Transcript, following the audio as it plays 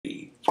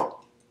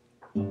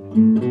Living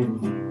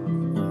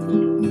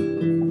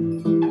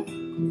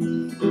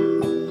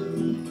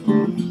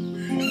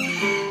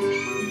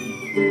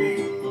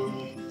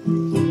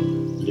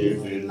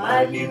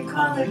my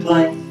bucolic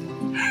life,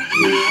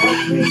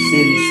 every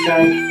city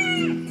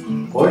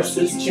strife.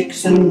 Horses,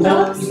 chicks, and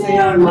dogs, they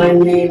are my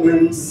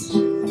neighbors.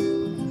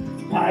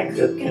 I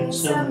cook and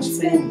some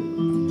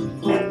spin,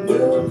 and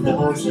move the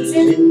horses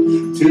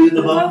into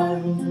the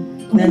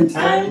barn. Then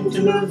time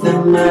to move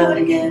them out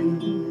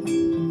again.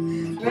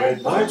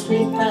 Red barns,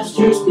 green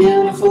pastures,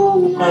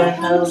 beautiful white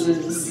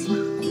houses.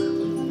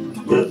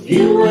 The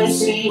view I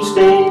see each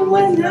day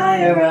when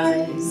I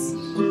arise.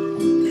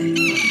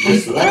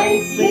 This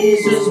life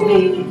pleases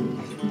me,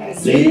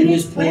 as it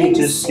is plain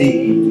to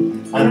see.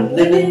 I'm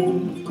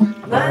living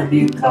my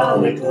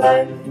bucolic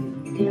life.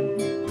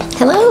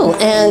 Hello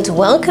and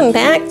welcome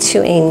back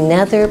to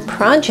another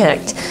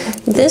project.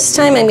 This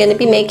time I'm going to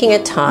be making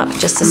a top,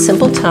 just a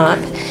simple top.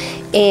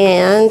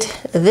 And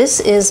this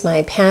is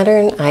my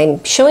pattern.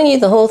 I'm showing you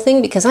the whole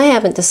thing because I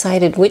haven't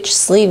decided which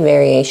sleeve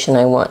variation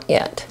I want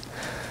yet.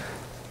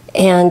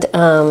 And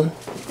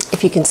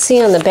if you can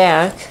see on the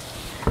back,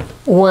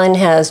 one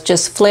has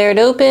just flared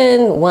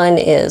open, one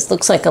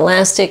looks like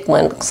elastic,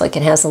 one looks like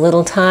it has a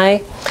little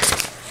tie.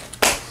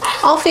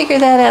 I'll figure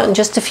that out in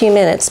just a few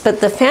minutes, but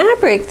the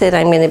fabric that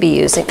I'm going to be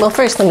using, well,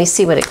 first let me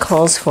see what it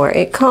calls for.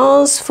 It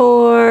calls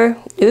for,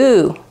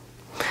 ooh,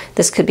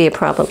 this could be a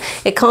problem.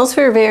 It calls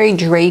for very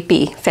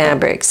drapey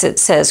fabrics. It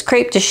says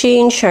crepe de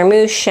chine,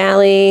 charmeuse,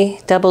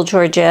 challis, double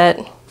georgette.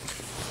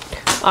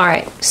 All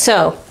right,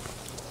 so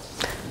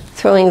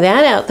throwing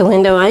that out the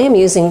window, I am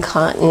using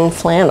cotton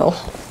flannel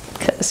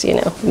because, you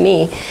know,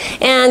 me.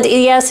 And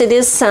yes, it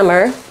is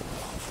summer,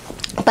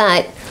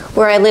 but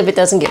where I live, it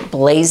doesn't get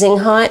blazing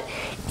hot.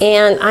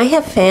 And I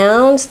have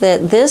found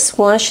that this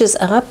washes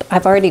up.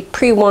 I've already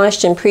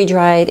pre-washed and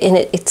pre-dried, and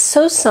it's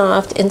so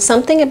soft, and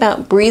something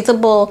about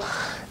breathable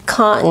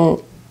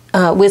cotton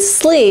with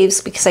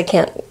sleeves, because I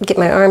can't get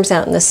my arms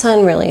out in the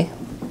sun really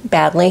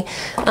badly,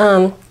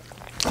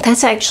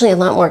 that's actually a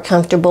lot more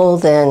comfortable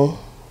than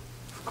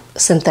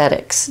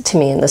synthetics to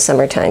me in the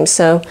summertime.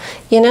 So,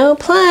 you know,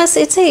 plus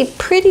it's a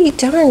pretty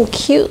darn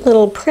cute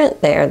little print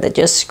there that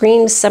just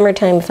screams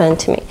summertime fun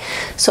to me.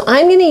 So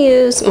I'm going to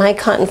use my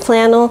cotton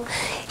flannel.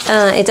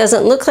 It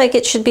doesn't look like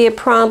it should be a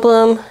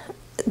problem.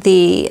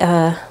 The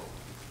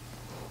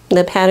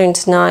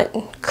pattern's not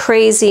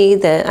crazy.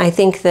 I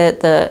think that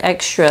the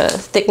extra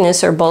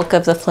thickness or bulk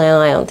of the flannel,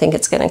 I don't think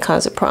it's going to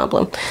cause a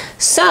problem.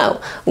 So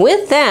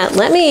with that,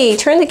 let me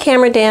turn the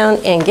camera down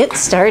and get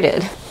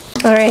started.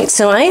 All right,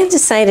 so I have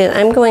decided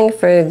I'm going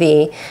for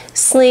the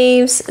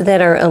sleeves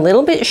that are a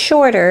little bit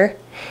shorter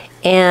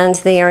and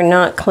they are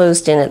not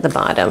closed in at the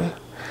bottom.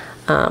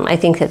 I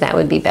think that that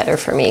would be better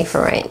for me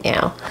for right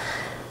now.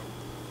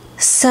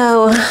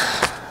 So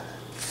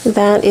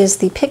that is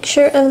the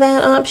picture of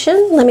that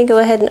option. Let me go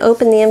ahead and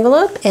open the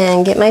envelope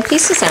and get my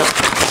pieces out.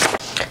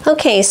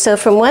 Okay, so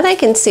from what I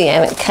can see, I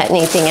haven't cut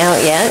anything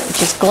out yet,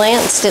 just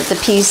glanced at the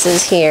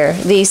pieces here.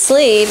 The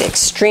sleeve,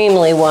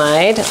 extremely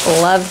wide,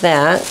 love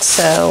that,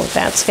 so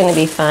that's going to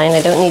be fine.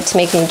 I don't need to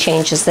make any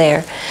changes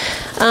there.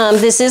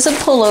 This is a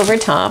pullover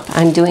top.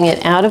 I'm doing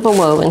it out of a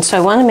woven, so I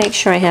want to make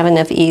sure I have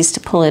enough ease to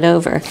pull it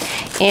over.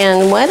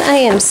 And what I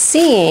am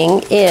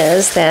seeing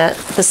is that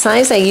the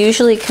size I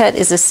usually cut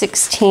is a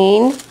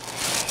 16,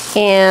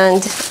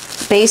 and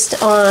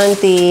based on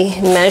the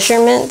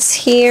measurements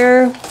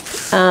here,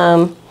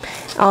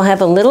 I'll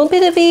have a little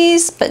bit of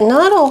ease, but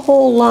not a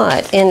whole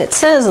lot. And it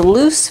says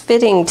loose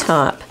fitting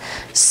top.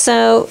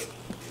 So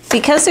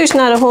because there's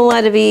not a whole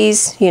lot of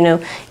ease, you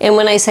know, and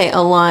when I say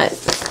a lot,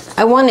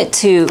 I want it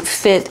to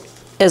fit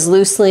as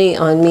loosely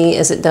on me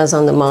as it does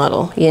on the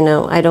model. You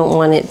know, I don't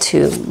want it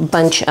to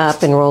bunch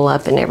up and roll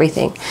up and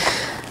everything.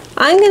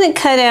 I'm going to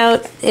cut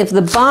out, if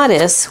the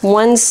bodice,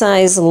 one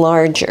size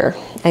larger,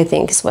 I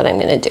think is what I'm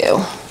going to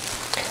do.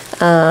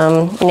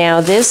 Now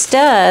this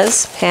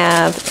does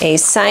have a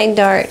side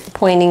dart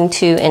pointing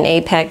to an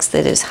apex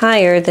that is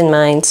higher than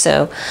mine,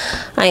 so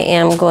I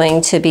am going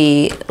to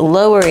be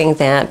lowering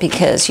that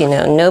because, you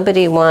know,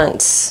 nobody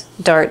wants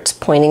darts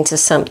pointing to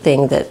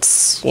something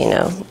that's, you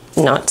know,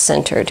 not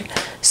centered.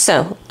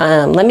 So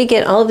let me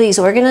get all of these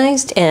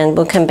organized and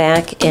we'll come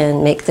back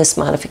and make this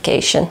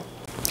modification.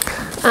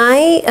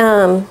 I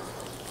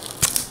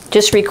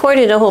just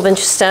recorded a whole bunch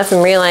of stuff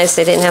and realized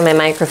I didn't have my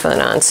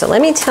microphone on. So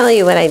let me tell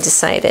you what I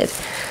decided.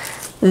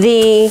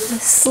 The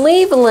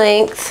sleeve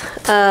length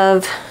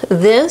of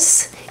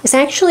this is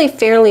actually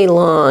fairly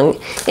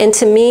long. And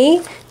to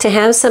me, to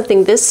have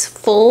something this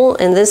full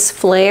and this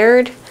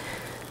flared,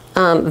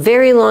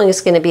 very long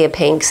is going to be a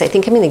pain because I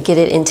think I'm going to get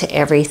it into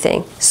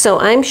everything. So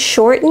I'm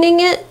shortening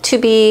it to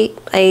be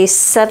a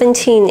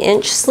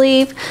 17-inch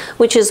sleeve,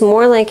 which is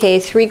more like a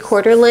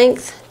 3/4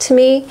 length to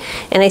me.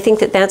 And I think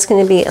that that's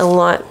going to be a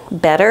lot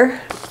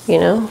better, you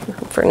know,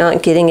 for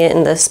not getting it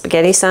in the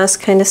spaghetti sauce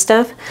kind of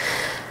stuff.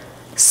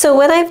 So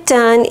what I've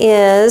done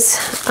is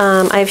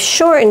I've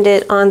shortened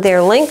it on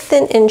their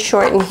lengthen and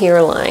shorten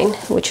here line,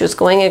 which was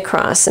going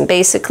across. And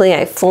basically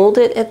I fold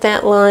it at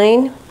that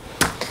line,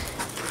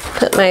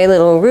 Put my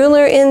little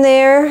ruler in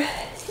there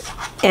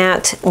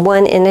at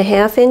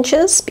 1.5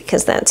 inches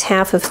because that's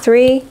half of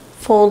 3.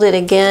 Fold it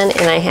again,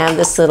 and I have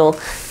this little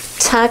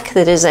tuck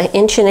that is 1.5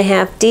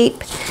 inches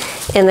deep,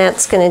 and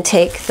that's going to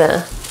take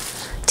the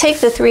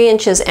 3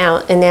 inches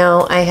out, and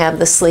now I have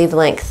the sleeve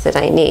length that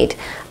I need.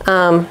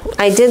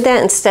 I did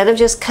that instead of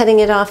just cutting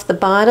it off the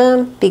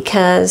bottom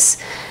because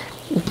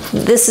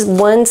this is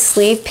one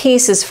sleeve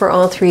piece is for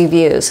all 3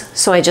 views.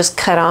 So I just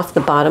cut off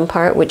the bottom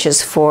part, which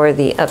is for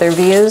the other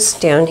views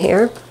down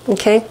here,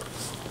 okay?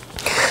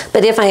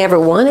 But if I ever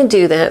want to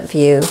do that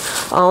view,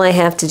 all I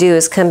have to do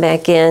is come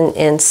back in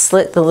and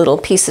slit the little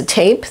piece of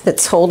tape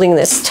that's holding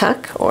this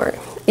tuck, or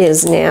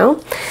is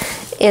now,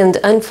 and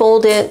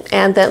unfold it,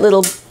 add that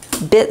little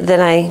bit that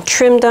I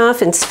trimmed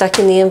off and stuck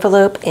in the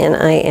envelope, and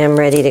I am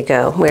ready to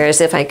go.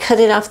 Whereas if I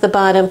cut it off the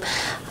bottom,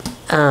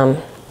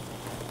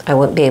 I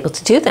wouldn't be able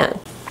to do that.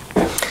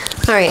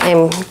 All right,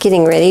 I'm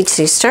getting ready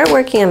to start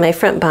working on my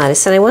front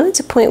bodice, and I wanted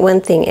to point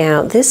one thing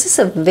out. This is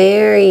a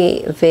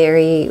very,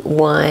 very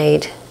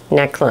wide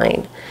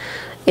neckline.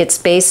 It's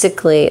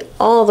basically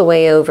all the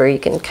way over. You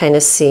can kind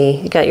of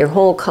see, you got your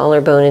whole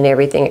collarbone and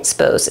everything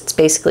exposed. It's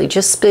basically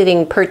just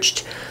splitting,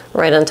 perched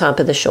right on top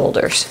of the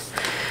shoulders.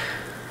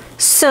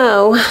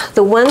 So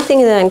the one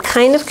thing that I'm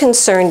kind of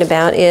concerned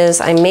about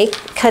is I'm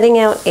cutting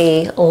out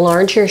a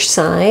larger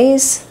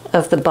size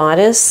of the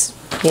bodice,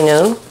 you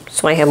know,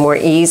 so I have more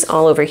ease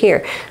all over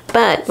here.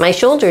 But my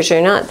shoulders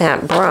are not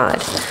that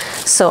broad.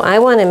 So I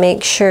want to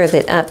make sure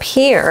that up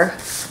here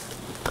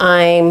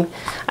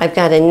I've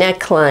got a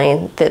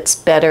neckline that's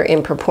better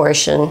in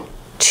proportion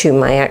to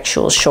my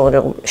actual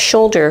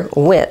shoulder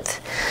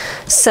width.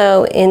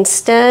 So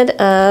instead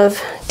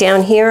of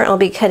down here, I'll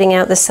be cutting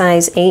out the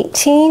size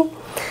 18.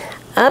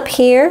 Up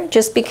here,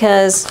 just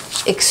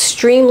because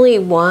extremely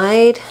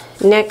wide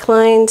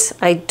necklines,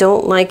 I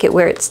don't like it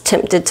where it's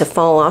tempted to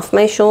fall off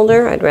my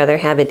shoulder. I'd rather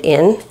have it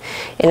in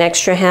an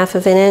extra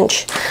 1/2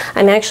 inch.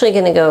 I'm actually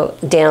going to go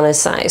down a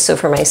size. So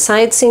for my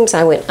side seams,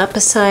 I went up a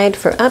side.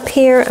 For up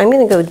here, I'm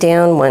going to go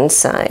down 1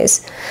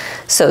 size.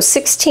 So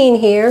 16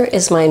 here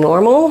is my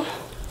normal.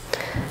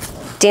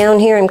 Down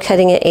here, I'm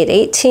cutting it at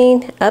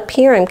 18. Up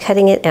here, I'm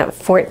cutting it at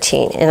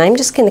 14. And I'm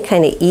just going to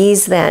kind of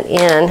ease that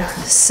in.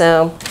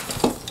 So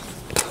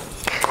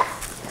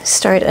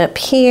start up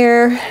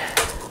here.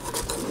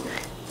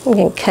 I'm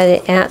going to cut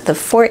it at the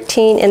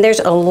 14, and there's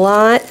a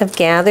lot of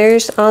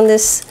gathers on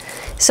this.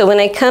 So when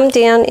I come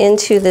down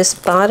into this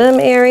bottom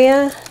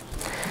area,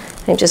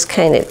 I'm just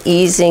kind of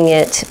easing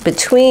it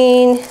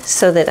between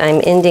so that I'm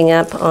ending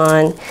up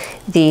on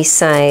the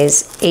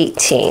size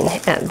 18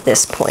 at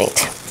this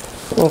point.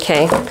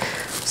 Okay,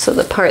 so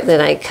the part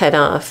that I cut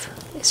off,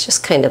 it's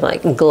just kind of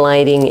like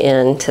gliding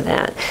into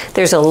that.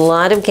 There's a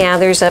lot of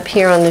gathers up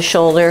here on the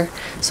shoulder,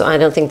 so I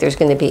don't think there's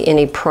going to be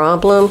any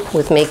problem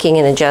with making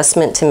an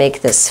adjustment to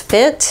make this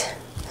fit.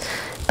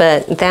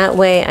 But that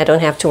way I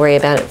don't have to worry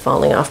about it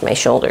falling off my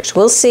shoulders.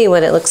 We'll see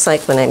what it looks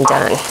like when I'm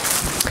done.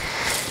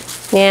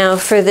 Now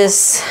for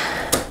this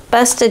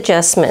bust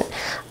adjustment,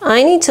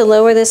 I need to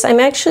lower this. I'm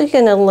actually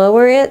going to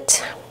lower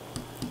it.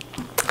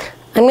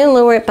 I'm going to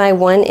lower it by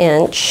 1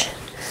 inch.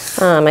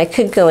 I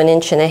could go 1.5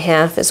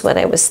 inches is what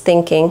I was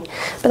thinking,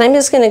 but I'm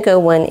just going to go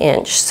 1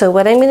 inch. So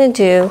what I'm going to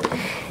do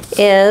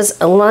is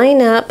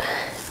line up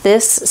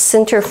this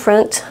center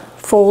front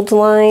fold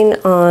line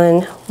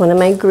on one of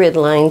my grid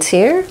lines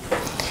here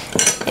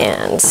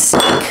and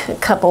stick a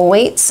couple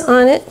weights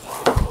on it.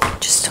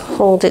 Just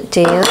hold it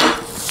down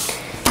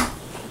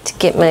to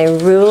get my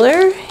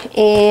ruler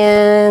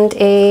and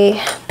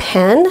a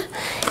pen.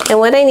 And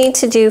what I need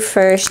to do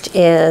first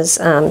is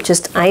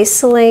just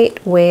isolate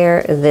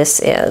where this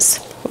is,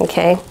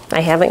 okay? I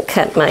haven't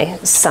cut my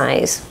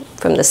size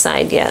from the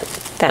side yet.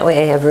 That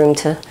way I have room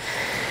to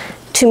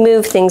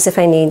move things if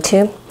I need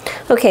to.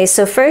 Okay,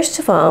 so first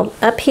of all,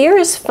 up here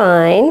is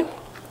fine.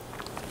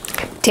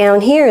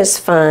 Down here is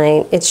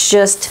fine. It's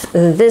just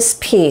this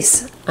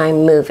piece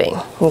I'm moving,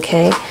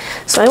 okay?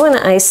 So I want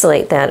to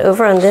isolate that.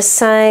 Over on this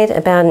side,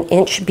 about 1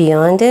 inch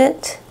beyond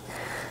it,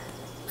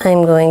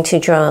 I'm going to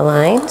draw a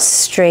line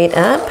straight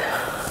up,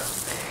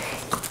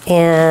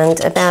 and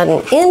about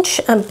 1 inch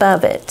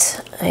above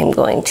it, I'm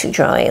going to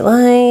draw a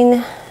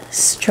line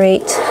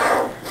straight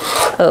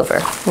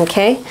over,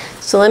 okay?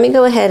 So let me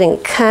go ahead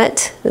and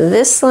cut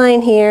this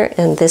line here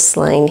and this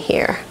line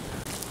here.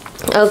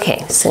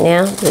 Okay, so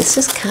now this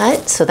is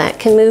cut, so that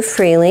can move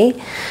freely.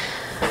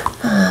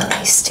 Let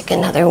me stick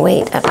another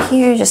weight up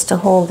here just to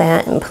hold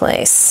that in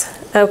place.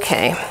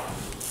 Okay.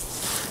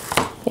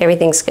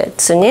 Everything's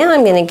good. So now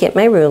I'm going to get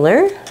my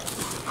ruler.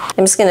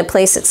 I'm just going to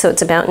place it so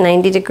it's about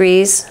 90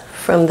 degrees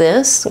from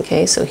this.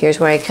 Okay, so here's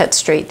where I cut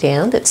straight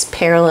down. That's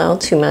parallel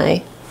to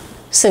my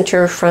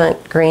center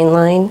front grain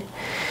line.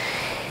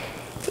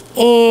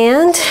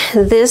 And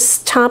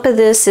this top of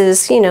this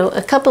is, you know,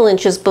 a couple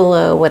inches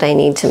below what I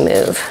need to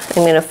move.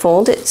 I'm going to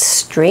fold it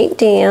straight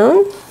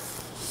down.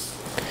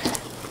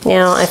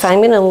 Now, if I'm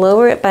going to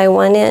lower it by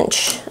 1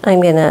 inch, I'm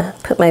going to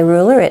put my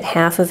ruler at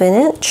 1/2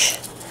 inch.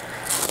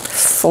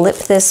 Flip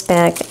this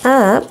back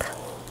up,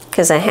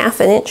 because a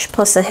 1/2 inch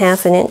plus a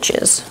 1/2 inch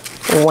is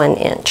 1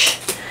 inch.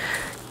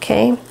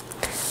 Okay,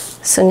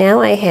 so now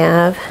I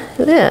have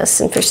this,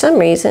 and for some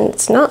reason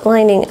it's not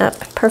lining up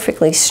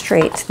perfectly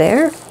straight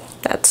there.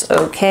 That's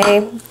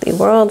okay, the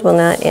world will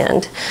not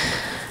end.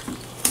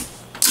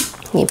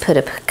 You put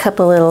a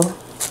couple little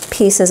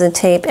pieces of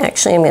tape.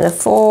 Actually, I'm going to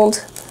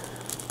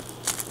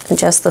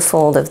adjust the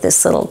fold of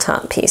this little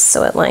top piece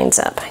so it lines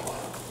up.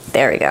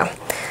 There we go.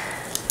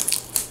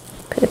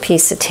 Put a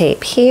piece of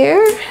tape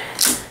here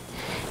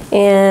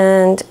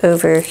and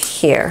over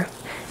here.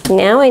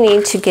 Now I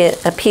need to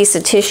get a piece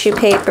of tissue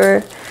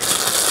paper,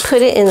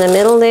 put it in the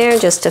middle there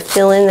just to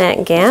fill in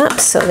that gap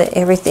so that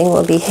everything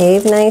will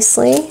behave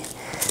nicely.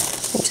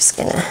 I'm just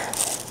gonna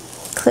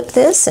clip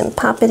this and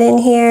pop it in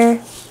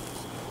here.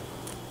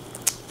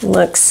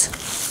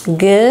 Looks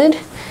good.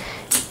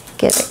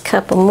 Get a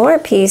couple more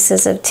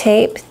pieces of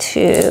tape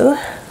to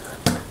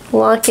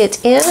lock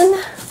it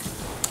in.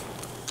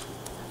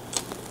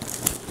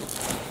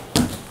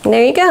 And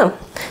there you go.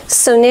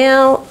 So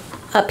now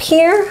up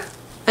here,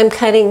 I'm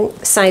cutting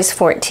size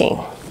 14.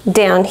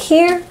 Down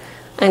here,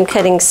 I'm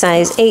cutting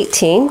size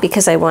 18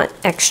 because I want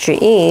extra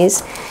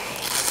ease.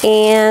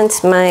 And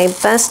my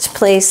bust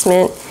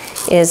placement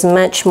is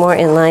much more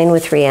in line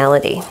with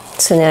reality.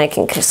 So now I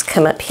can just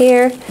come up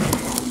here,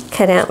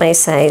 cut out my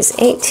size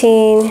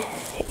 18,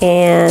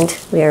 and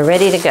we are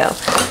ready to go.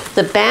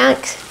 The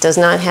back does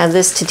not have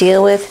this to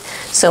deal with,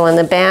 so on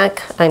the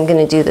back I'm going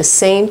to do the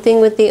same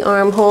thing with the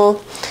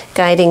armhole,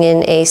 guiding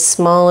in a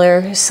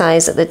smaller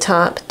size at the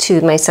top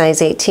to my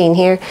size 18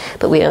 here,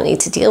 but we don't need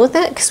to deal with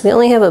that because we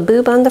only have a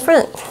boob on the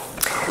front.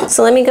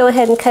 So let me go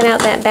ahead and cut out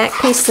that back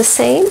piece the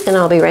same, and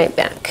I'll be right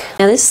back.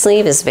 Now this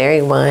sleeve is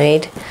very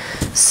wide,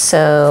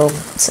 so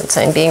since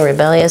I'm being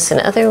rebellious in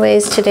other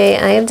ways today,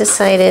 I have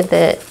decided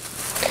that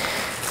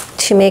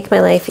to make my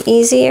life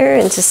easier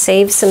and to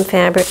save some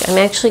fabric, I'm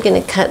actually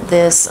going to cut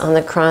this on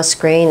the cross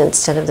grain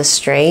instead of the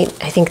straight.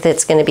 I think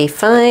that's going to be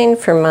fine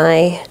for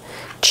my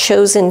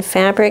chosen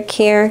fabric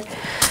here.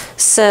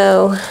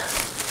 So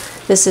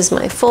this is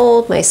my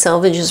fold, my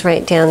selvage is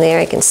right down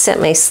there. I can set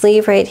my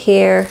sleeve right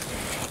here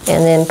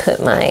and then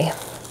put my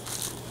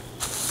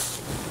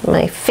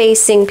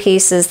facing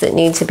pieces that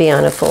need to be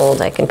on a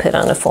fold, I can put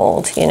on a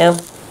fold, you know?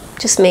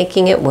 Just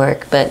making it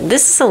work, but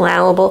this is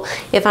allowable.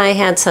 If I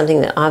had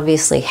something that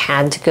obviously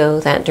had to go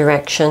that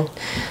direction,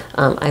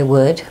 I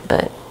would,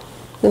 but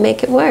we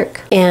make it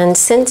work. And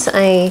since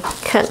I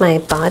cut my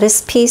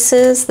bodice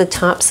pieces, the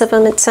tops of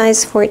them at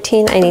size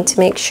 14, I need to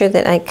make sure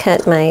that I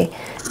cut my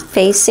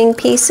facing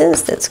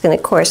pieces that's going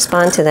to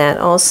correspond to that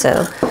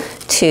also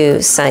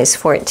to size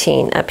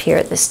 14 up here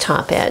at this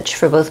top edge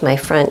for both my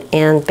front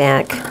and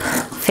back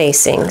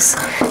facings.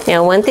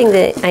 Now one thing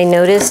that I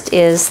noticed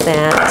is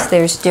that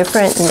there's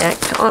different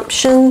neck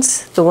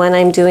options. The one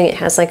I'm doing, it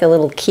has like a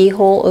little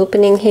keyhole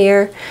opening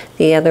here.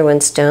 The other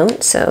ones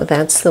don't, so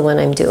that's the one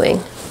I'm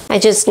doing. I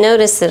just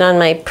noticed that on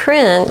my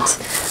print,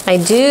 I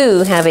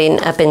do have an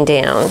up and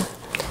down.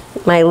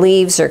 My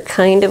leaves are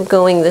kind of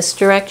going this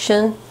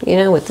direction, you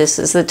know, with this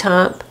as the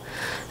top.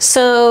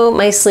 So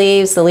my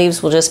sleeves, the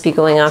leaves will just be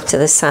going off to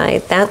the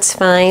side. That's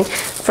fine.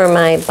 For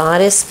my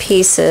bodice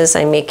pieces,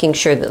 I'm making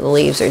sure that the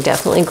leaves are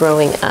definitely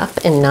growing up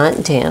and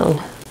not down.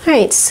 All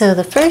right, so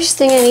the first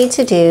thing I need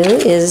to do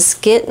is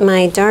get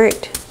my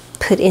dart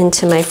put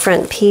into my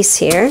front piece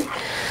here.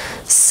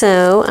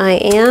 So I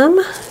am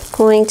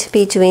going to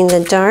be doing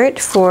the dart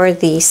for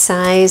the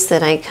size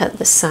that I cut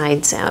the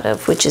sides out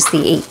of, which is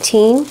the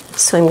 18.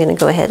 So I'm going to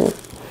go ahead and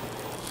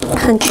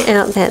punch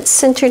out that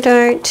center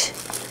dart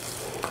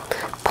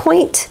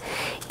point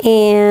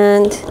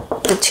and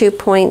the 2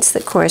 points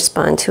that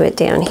correspond to it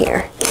down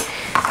here.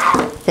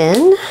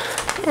 Then,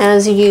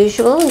 as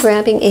usual,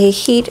 grabbing a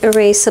heat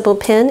erasable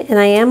pen, and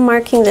I am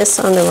marking this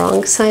on the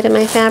wrong side of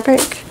my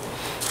fabric.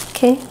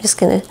 Okay, I'm just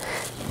going to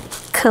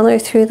color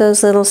through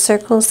those little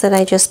circles that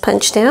I just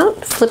punched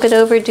out. Flip it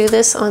over, do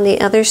this on the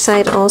other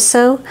side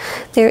also.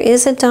 There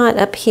is a dot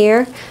up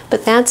here,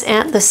 but that's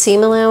at the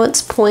seam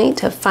allowance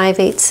point of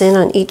 5/8 in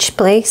on each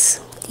place,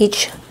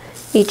 each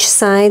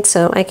side,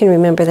 so I can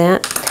remember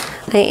that.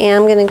 I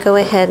am going to go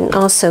ahead and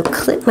also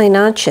clip my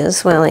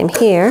notches while I'm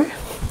here.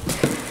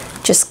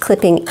 Just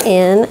clipping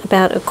in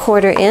about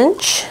 1/4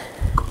 inch.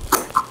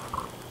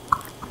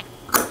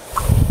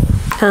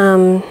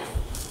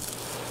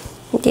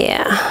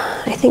 Yeah,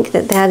 I think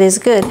that is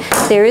good.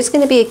 There is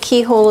going to be a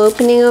keyhole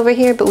opening over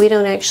here, but we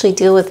don't actually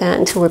deal with that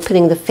until we're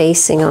putting the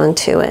facing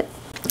onto it.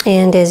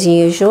 And as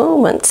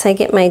usual, once I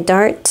get my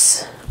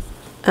darts,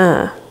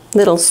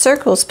 little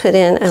circles put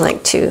in, I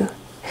like to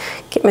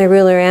get my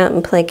ruler out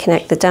and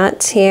connect the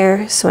dots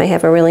here so I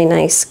have a really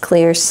nice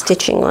clear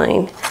stitching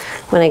line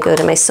when I go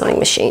to my sewing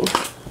machine.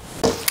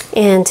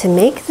 And to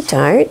make the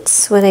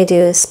darts, what I do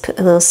is put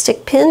a little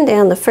stick pin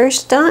down the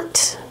first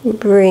dot,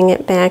 bring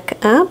it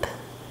back up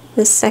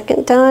the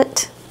second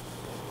dot,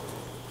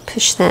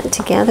 push that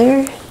together.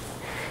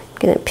 I'm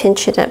going to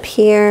pinch it up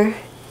here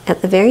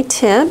at the very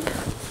tip.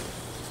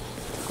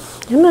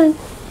 Come on.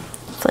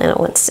 Flannel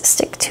wants to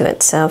stick to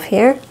itself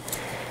here.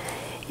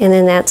 And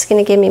then that's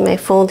going to give me my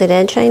folded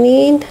edge I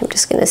need. I'm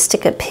just going to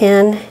stick a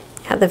pin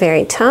at the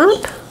very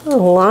top.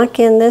 I'll lock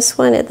in this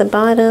one at the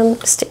bottom,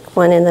 stick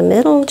one in the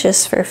middle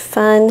just for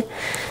fun.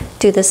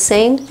 Do the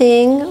same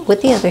thing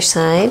with the other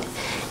side.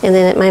 And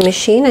then at my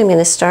machine, I'm going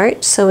to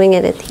start sewing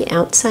it at the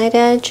outside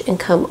edge and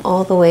come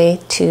all the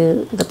way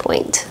to the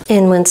point.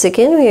 And once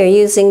again, we are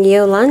using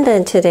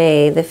Yolanda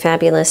today, the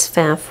fabulous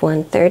FAF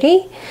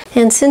 130.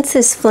 And since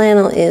this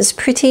flannel is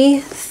pretty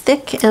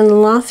thick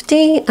and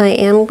lofty, I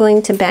am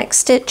going to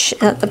backstitch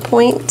at the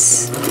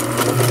points.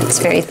 It's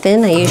very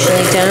thin, I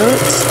usually don't.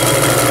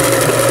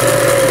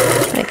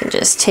 I can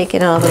just take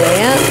it all the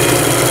way up.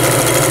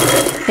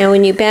 Now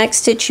when you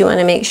backstitch, you want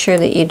to make sure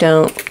that you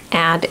don't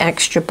add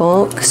extra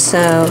bulk. So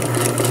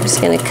I'm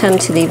just going to come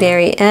to the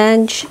very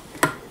edge,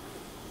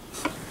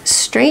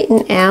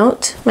 straighten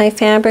out my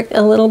fabric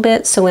a little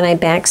bit. So when I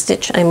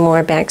backstitch, I'm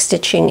more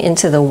backstitching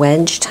into the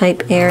wedge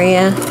type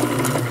area,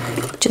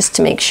 just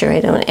to make sure I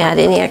don't add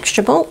any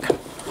extra bulk.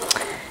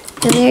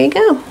 And there you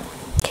go.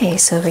 Okay,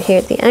 so over here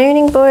at the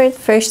ironing board,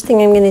 first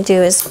thing I'm going to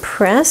do is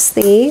press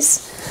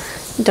these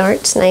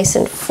darts nice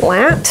and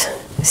flat.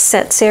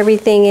 Sets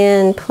everything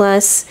in,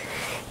 plus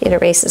it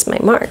erases my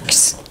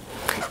marks.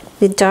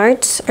 The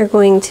darts are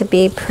going to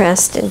be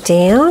pressed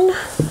down,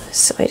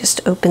 so I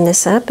just open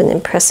this up and then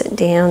press it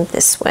down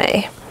this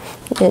way.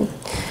 And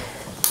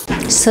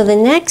so the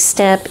next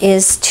step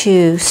is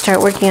to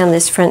start working on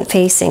this front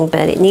facing,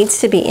 but it needs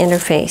to be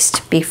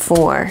interfaced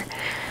before.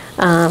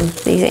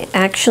 They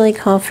actually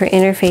call for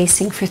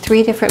interfacing for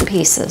 3 different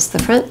pieces: the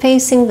front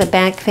facing, the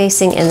back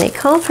facing, and they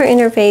call for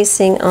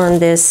interfacing on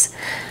this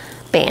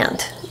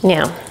band.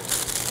 Now,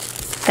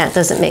 that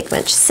doesn't make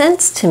much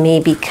sense to me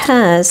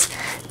because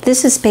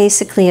this is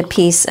basically a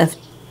piece of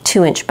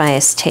 2-inch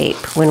bias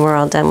tape. When we're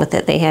all done with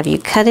it, they have you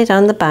cut it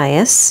on the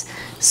bias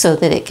so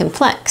that it can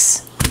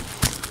flex.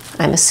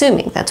 I'm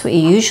assuming that's what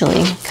you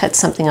usually cut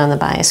something on the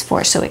bias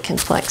for, so it can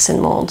flex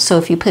and mold. So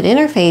if you put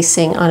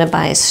interfacing on a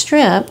bias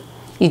strip,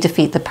 you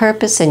defeat the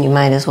purpose and you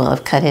might as well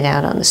have cut it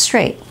out on the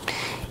straight,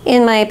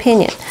 in my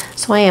opinion.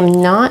 So I am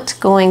not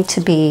going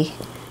to be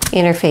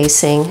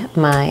interfacing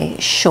my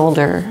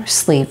shoulder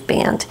sleeve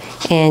band.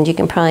 And you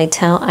can probably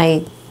tell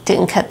I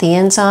didn't cut the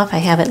ends off. I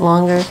have it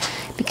longer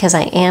because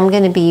I am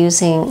going to be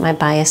using my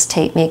bias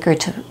tape maker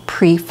to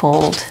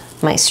pre-fold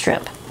my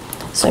strip.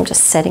 So I'm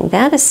just setting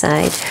that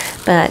aside.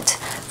 But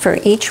for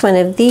each one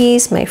of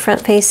these, my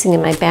front facing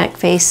and my back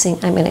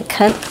facing, I'm going to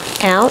cut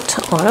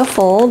out on a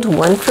fold,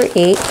 1 for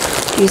each,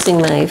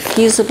 using my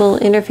fusible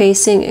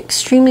interfacing,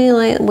 extremely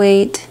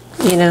lightweight,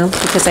 you know,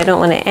 because I don't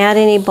want to add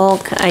any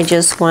bulk. I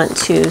just want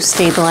to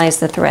stabilize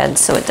the thread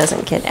so it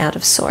doesn't get out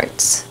of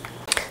sorts.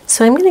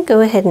 So I'm going to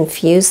go ahead and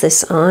fuse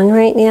this on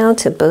right now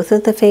to both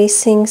of the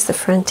facings, the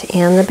front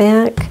and the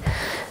back.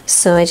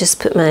 So I just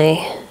put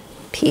my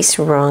piece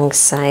wrong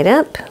side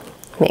up.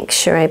 Make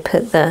sure I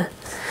put the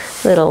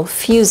little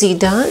fusy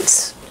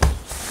dots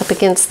up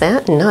against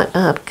that, and not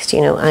up, because,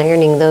 you know,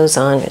 ironing those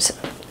on is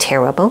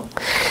terrible.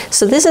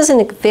 So this is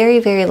a very,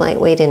 very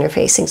lightweight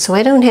interfacing, so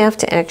I don't have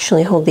to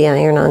actually hold the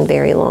iron on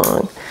very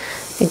long.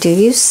 I do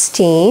use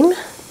steam.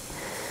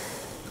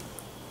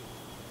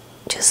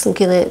 Just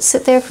let it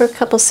sit there for a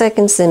couple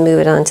seconds, then move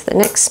it on to the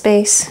next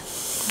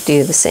space.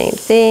 Do the same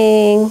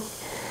thing,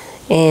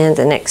 and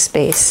the next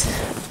space,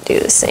 do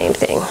the same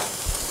thing.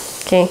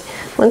 Okay,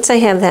 once I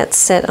have that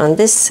set on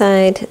this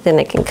side, then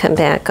I can come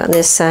back on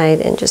this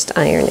side and just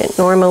iron it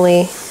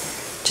normally,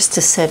 just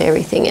to set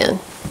everything in.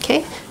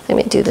 Okay, I'm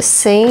going to do the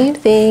same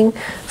thing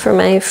for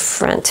my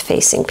front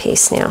facing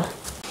piece now.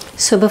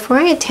 So before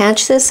I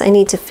attach this, I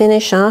need to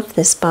finish off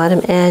this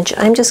bottom edge.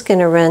 I'm just going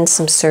to run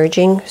some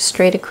serging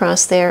straight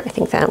across there. I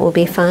think that will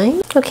be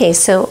fine. Okay,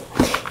 so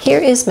here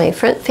is my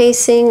front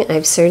facing.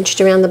 I've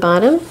serged around the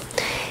bottom.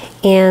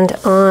 And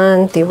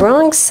on the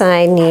wrong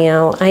side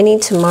now, I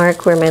need to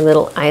mark where my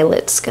little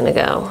eyelet's going to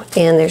go.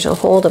 And there's a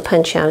hole to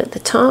punch out at the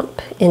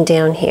top and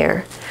down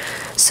here.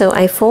 So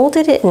I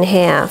folded it in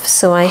half.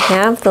 So I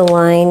have the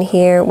line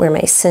here where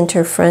my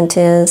center front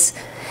is.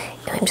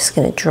 And I'm just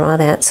going to draw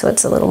that so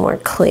it's a little more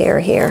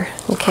clear here,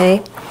 okay?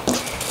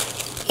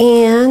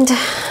 And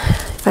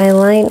if I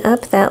line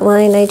up that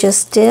line I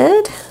just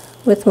did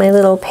with my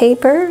little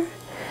paper,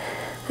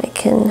 I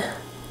can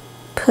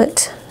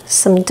put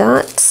some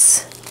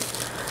dots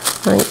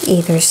on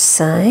either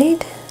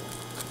side.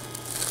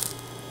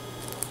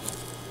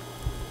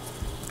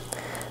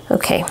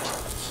 Okay,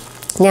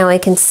 now I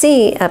can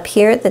see up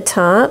here at the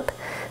top,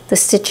 the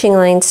stitching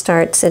line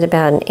starts at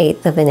about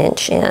 1/8 of an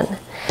inch in.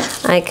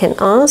 I can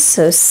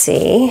also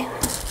see,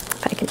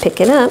 if I can pick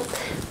it up,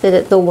 that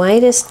at the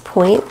widest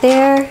point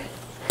there,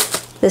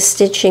 the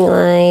stitching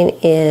line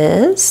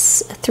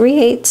is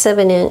 3/8 of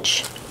an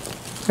inch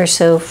or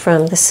so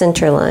from the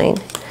center line.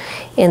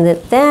 And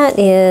that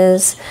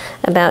is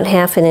about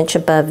 1/2 an inch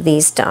above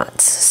these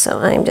dots. So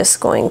I'm just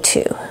going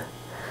to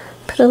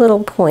put a little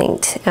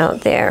point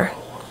out there.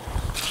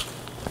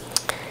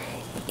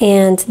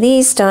 And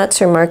these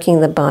dots are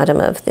marking the bottom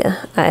of the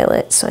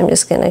eyelet. So I'm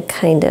just going to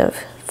kind of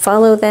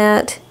follow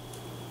that,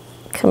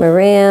 come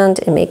around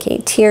and make a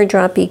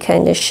teardroppy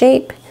kind of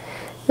shape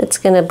that's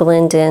going to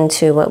blend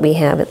into what we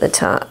have at the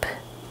top.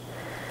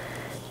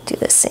 Do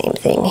the same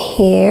thing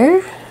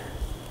here.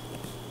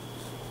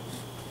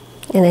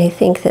 And I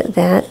think that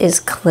that is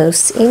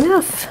close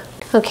enough.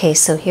 Okay,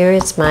 so here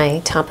is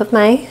my top of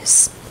my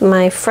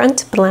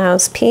front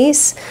blouse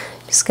piece.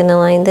 Just gonna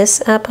line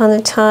this up on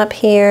the top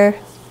here.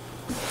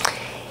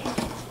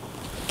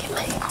 Get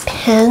my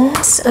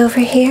pens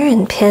over here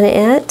and pin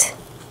it.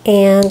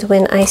 And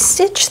when I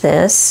stitch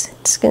this,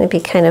 it's gonna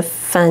be kind of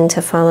fun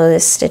to follow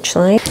this stitch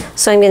line.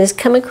 So I'm gonna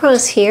come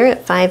across here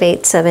at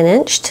 5/8 of an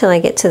inch till I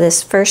get to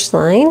this first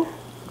line,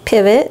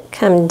 pivot,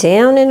 come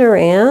down and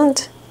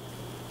around,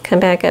 come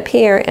back up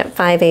here at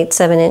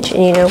 5/8 of an inch.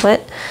 And you know what?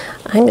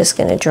 I'm just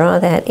gonna draw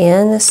that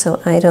in so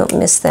I don't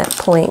miss that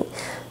point.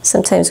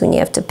 Sometimes when you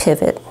have to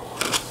pivot,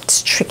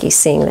 it's tricky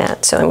seeing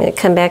that. So I'm gonna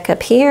come back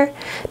up here,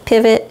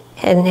 pivot,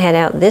 and head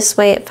out this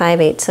way at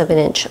 5/8 of an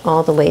inch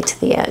all the way to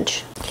the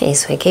edge. Okay,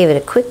 so I gave it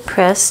a quick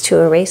press to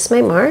erase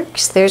my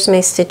marks. There's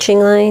my stitching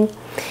line.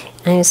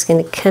 I'm just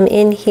gonna come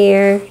in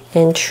here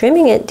and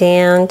trimming it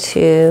down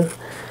to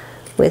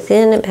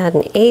within about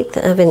 1/8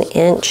 of an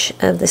inch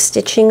of the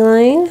stitching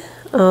line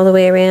all the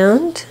way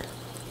around.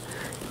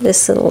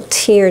 This little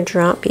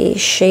teardroppy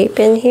shape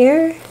in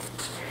here.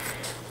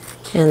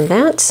 And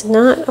that's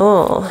not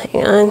all.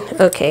 Hang on.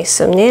 Okay,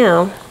 so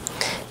now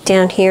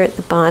down here at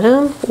the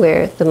bottom,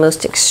 where the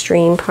most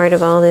extreme part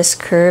of all this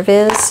curve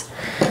is,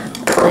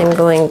 I'm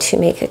going to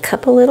make a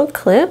couple little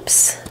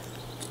clips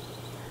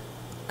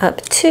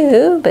up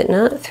to, but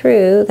not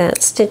through,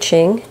 that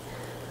stitching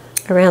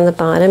around the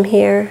bottom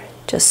here,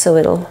 just so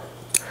it'll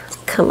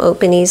come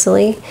open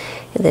easily.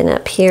 And then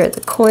up here at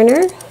the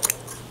corner,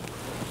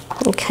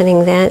 I'm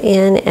cutting that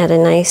in at a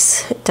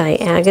nice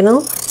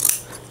diagonal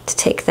to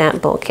take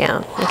that bulk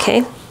out,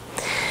 okay?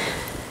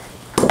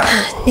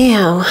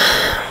 Now,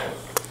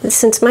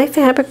 since my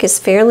fabric is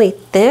fairly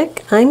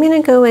thick, I'm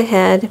going to go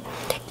ahead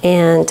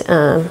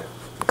and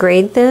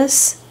grade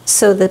this.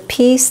 So the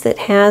piece that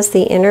has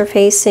the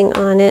interfacing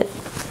on it,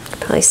 you can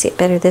probably see it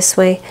better this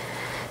way.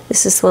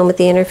 This is the one with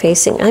the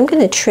interfacing. I'm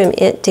going to trim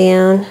it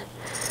down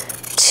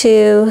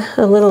to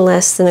a little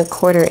less than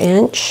 1/4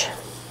 inch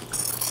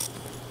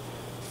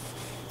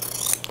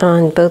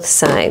on both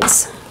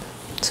sides.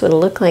 So it'll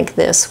look like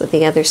this with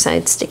the other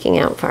side sticking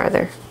out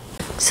farther.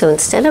 So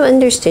instead of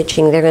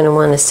understitching, they're going to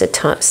want us to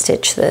top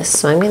stitch this.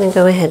 So I'm going to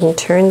go ahead and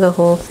turn the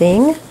whole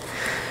thing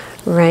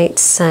right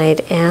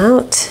side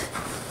out,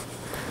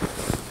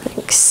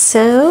 like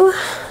so.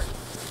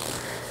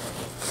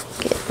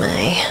 Get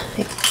my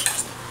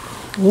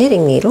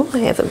knitting needle. I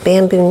have a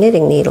bamboo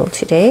knitting needle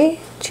today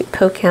to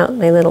poke out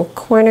my little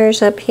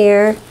corners up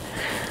here.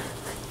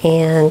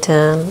 And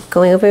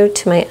going over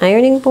to my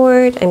ironing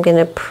board, I'm going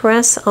to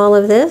press all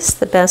of this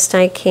the best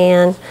I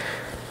can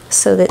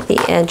so that the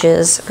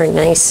edges are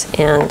nice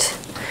and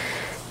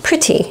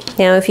pretty.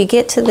 Now if you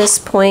get to this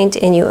point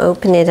and you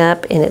open it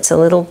up and it's a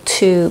little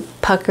too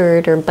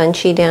puckered or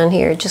bunchy down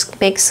here, just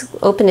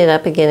open it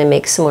up again and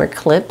make some more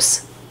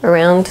clips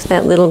around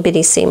that little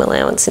bitty seam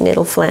allowance and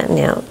it'll flatten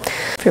out.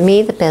 For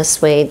me, the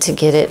best way to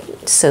get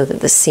it so that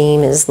the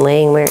seam is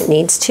laying where it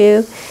needs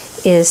to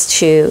is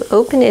to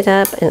open it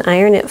up and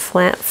iron it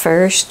flat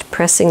first,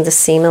 pressing the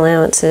seam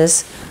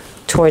allowances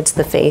towards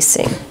the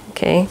facing,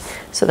 okay?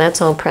 So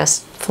that's all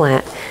pressed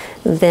flat.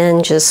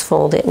 Then just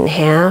fold it in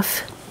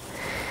half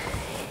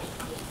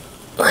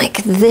like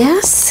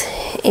this,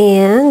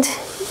 and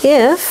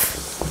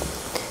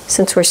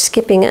since we're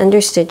skipping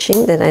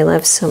understitching that I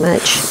love so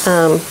much,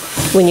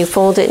 when you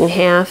fold it in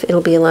half,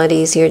 it'll be a lot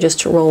easier just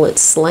to roll it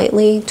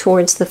slightly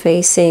towards the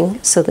facing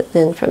so that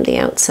then from the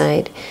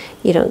outside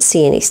you don't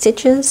see any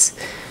stitches,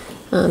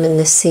 and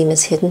this seam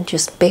is hidden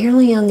just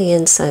barely on the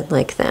inside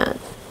like that.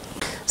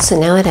 So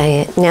now that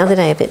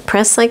I have it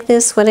pressed like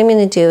this, what I'm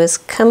going to do is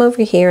come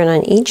over here and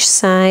on each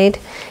side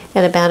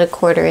at about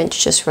 1/4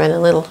 inch, just run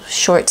a little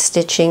short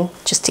stitching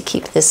just to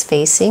keep this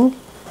facing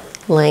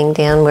laying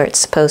down where it's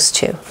supposed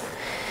to.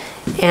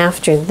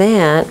 After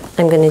that,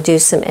 I'm going to do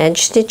some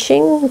edge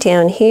stitching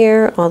down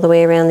here all the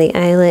way around the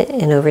eyelet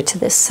and over to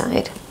this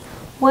side.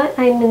 What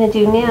I'm going to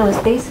do now is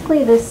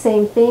basically the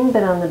same thing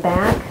but on the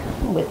back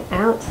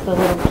without the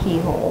little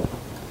keyhole.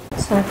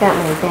 So I've got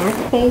my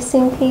back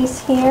facing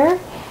piece here,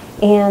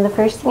 and the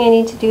first thing I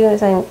need to do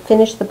is I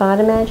finish the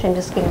bottom edge. I'm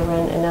just going to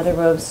run another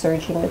row of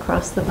serging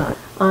across the bottom.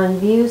 On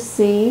view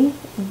C,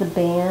 the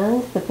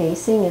band, the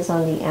facing is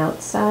on the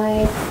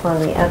outside. On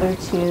the other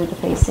two, the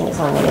facing is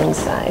on the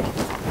inside.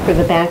 For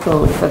the back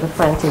only, for the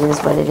front it is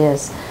what it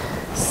is.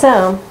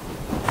 So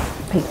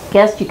I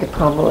guess you could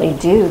probably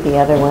do the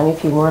other one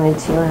if you wanted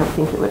to. I don't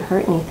think it would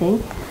hurt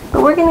anything.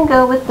 But we're going to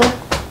go with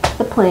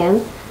the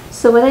plan.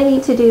 So what I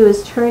need to do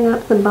is turn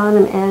up the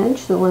bottom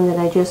edge, the one that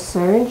I just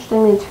serged.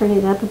 I'm going to turn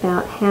it up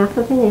about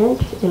 1/2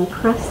 inch and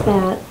press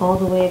that all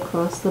the way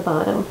across the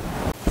bottom.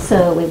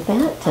 So with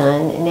that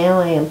done, now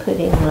I am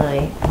putting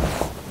my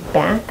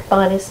back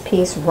bodice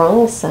piece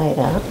wrong side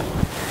up,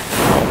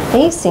 my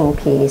facing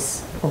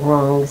piece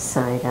wrong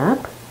side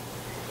up,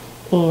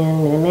 and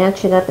I'm going to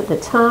match it up at the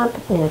top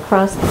and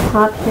across the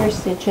top here,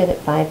 stitch it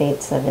at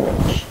 5/8 of an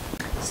inch.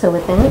 So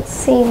with that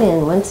seam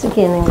in, once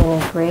again I'm going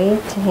to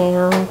grade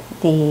down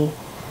the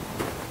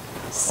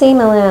seam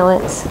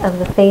allowance of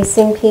the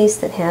facing piece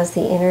that has the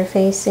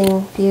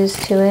interfacing views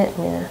to it.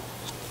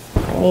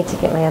 I need to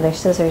get my other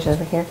scissors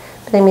over here,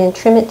 but I'm going to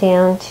trim it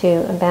down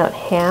to about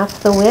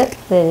half the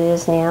width that it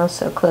is now,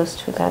 so close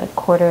to about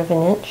 1/4 of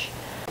an inch.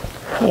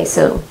 Okay,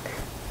 so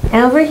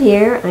over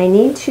here I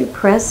need to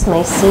press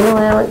my seam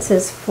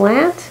allowances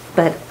flat,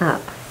 but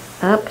up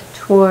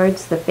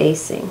towards the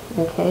facing,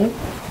 okay?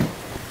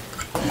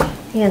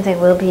 And I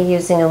will be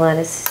using a lot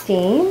of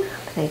steam,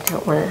 but I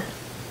don't want to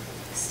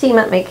steam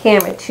up my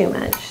camera too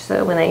much,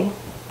 so when I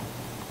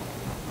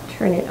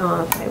turn it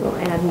off I will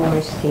add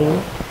more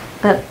steam.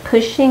 But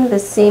pushing the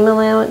seam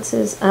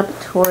allowances up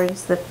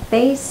towards the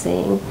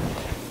facing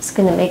is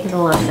going to make it a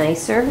lot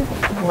nicer.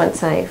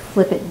 Once I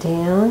flip it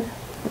down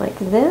like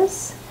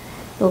this,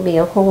 it'll be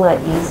a whole lot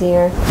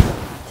easier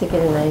to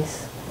get a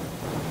nice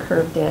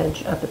curved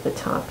edge up at the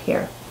top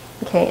here.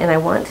 Okay, and I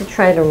want to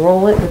try to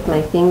roll it with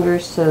my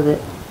fingers so that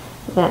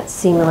that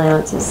seam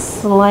allowance is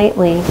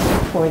slightly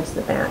towards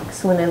the back.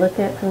 So when I look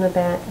at it from the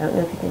back, I don't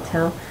know if you can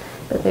tell,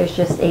 but there's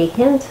just a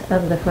hint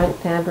of the front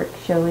fabric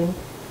showing,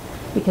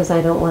 because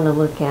I don't want to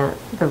look at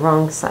the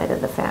wrong side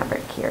of the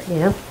fabric here, you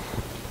know?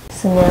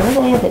 So now that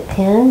I have it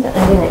pinned,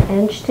 I'm going to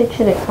edge stitch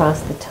it across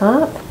the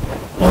top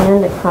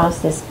and across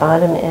this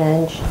bottom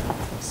edge,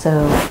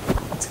 so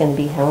it's going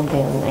to be held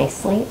down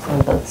nicely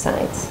on both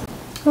sides.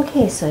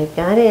 Okay, so I've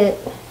got it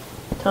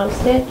top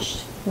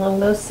stitched along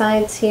both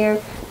sides here.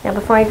 Now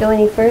before I go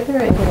any further,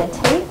 I'm going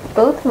to take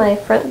both my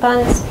front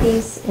bodice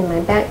piece and my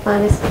back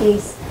bodice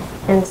piece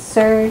and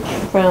serge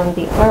from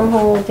the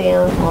armhole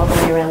down all the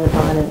way around the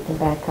bottom and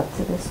back up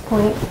to this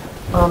point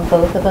on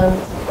both of them.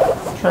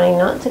 Trying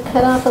not to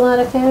cut off a lot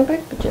of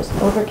fabric, but just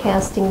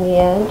overcasting the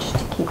edge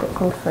to keep it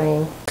from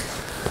fraying.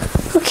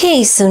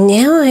 Okay, so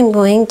now I'm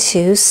going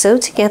to sew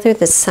together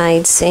the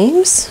side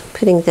seams,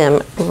 putting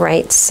them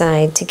right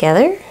side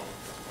together.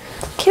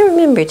 Can't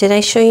remember, did I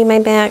show you my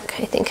back?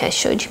 I think I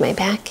showed you my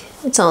back.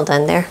 It's all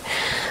done there.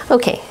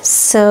 Okay,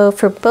 so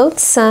for both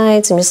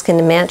sides, I'm just going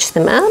to match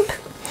them up.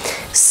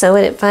 Sew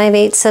it at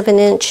 5/8 of an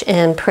inch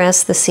and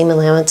press the seam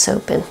allowance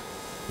open.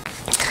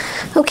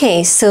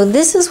 Okay, so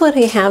this is what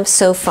I have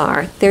so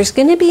far. There's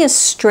going to be a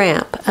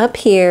strap up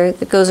here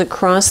that goes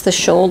across the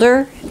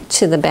shoulder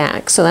to the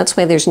back. So that's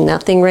why there's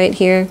nothing right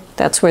here.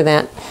 That's where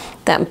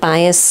that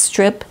bias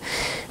strip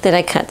that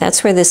I cut,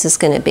 that's where this is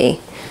going to be.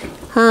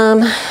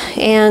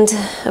 And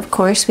of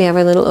course we have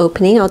our little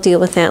opening. I'll deal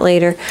with that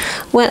later.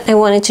 What I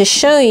wanted to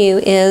show you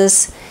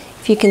is,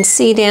 if you can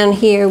see down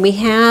here, we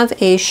have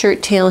a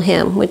shirt tail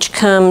hem, which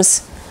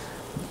comes,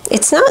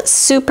 it's not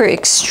super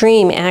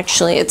extreme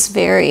actually, it's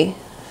very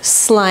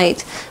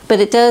slight, but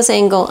it does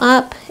angle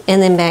up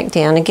and then back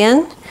down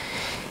again.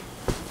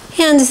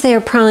 And they're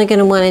probably going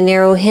to want a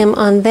narrow hem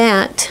on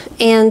that.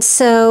 And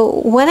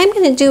so what I'm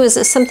going to do is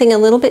something a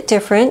little bit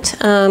different,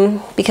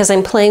 because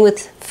I'm playing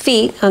with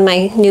feet on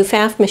my new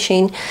FAF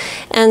machine.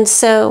 And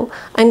so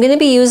I'm going to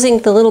be using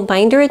the little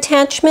binder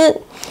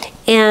attachment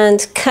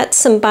and cut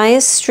some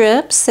bias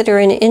strips that are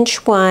 1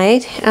 inch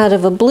wide out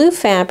of a blue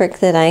fabric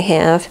that I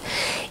have.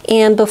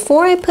 And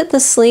before I put the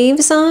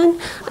sleeves on,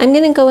 I'm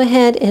going to go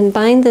ahead and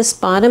bind this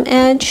bottom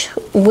edge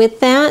with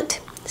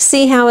that.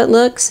 See how it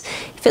looks?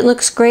 If it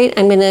looks great,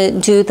 I'm going to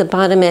do the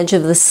bottom edge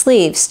of the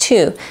sleeves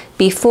too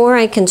before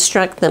I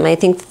construct them. I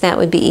think that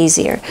would be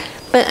easier.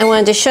 But I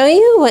wanted to show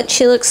you what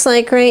she looks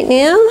like right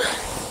now.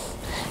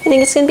 I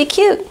think it's going to be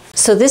cute.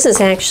 So this is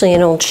actually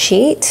an old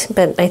sheet,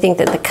 but I think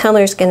that the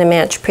color is going to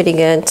match pretty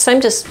good. So I'm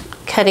just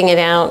cutting it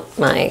out.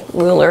 My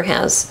ruler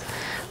has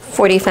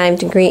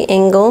 45-degree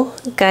angle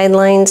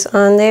guidelines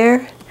on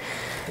there.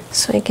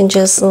 So I can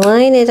just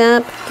line it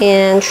up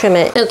and trim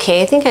it.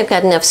 Okay, I think I've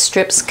got enough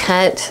strips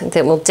cut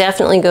that will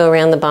definitely go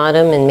around the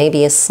bottom and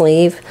maybe a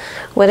sleeve.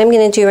 What I'm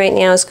going to do right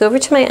now is go over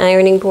to my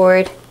ironing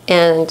board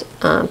and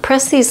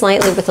press these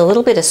lightly with a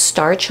little bit of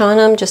starch on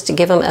them just to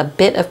give them a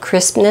bit of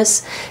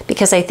crispness,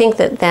 because I think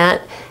that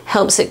that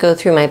helps it go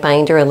through my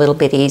binder a little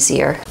bit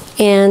easier.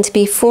 And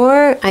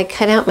before I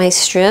cut out my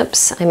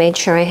strips, I made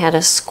sure I had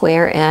a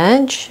square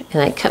edge,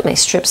 and I cut my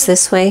strips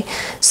this way.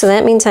 So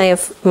that means I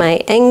have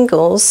my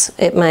angles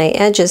at my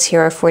edges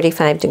here are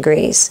 45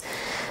 degrees.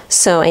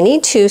 So I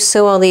need to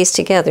sew all these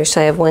together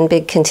so I have one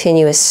big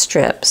continuous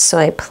strip. So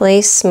I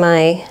place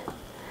my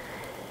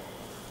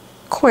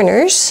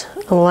corners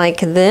like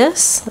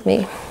this. Let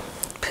me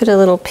put a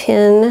little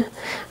pin.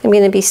 I'm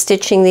going to be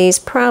stitching these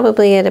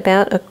probably at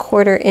about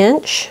 1/4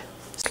 inch.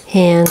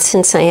 And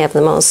since I have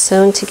them all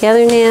sewn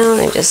together now,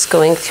 I'm just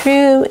going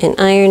through and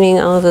ironing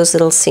all of those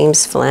little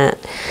seams flat.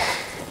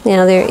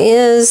 Now there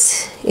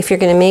is, if you're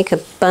going to make a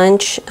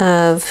bunch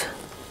of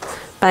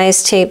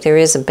bias tape, there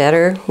is a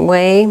better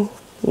way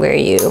where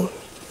you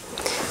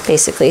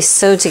basically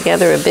sew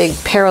together a big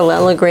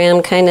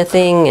parallelogram kind of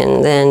thing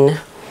and then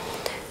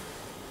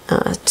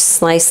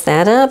slice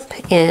that up.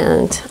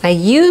 And I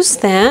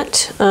used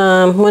that,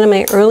 one of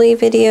my early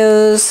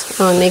videos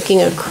on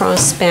making a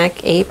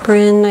cross-back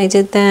apron, I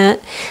did that.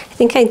 I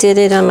think I did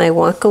it on my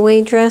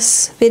walk-away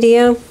dress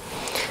video.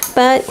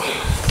 But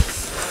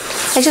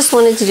I just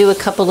wanted to do a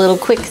couple little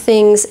quick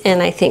things,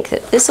 and I think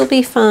that this will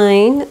be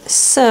fine.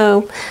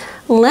 So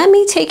let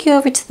me take you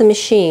over to the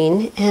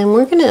machine, and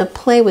we're going to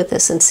play with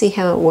this and see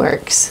how it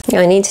works. Now,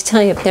 I need to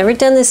tell you, I've never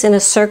done this in a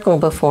circle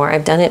before.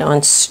 I've done it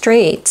on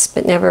straights,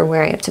 but never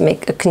where I have to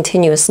make a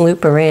continuous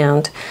loop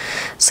around.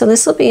 So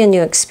this will be a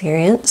new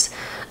experience.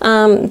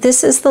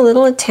 This is the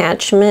little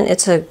attachment.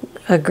 It's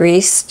a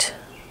greased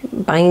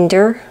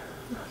binder,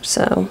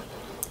 so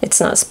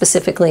it's not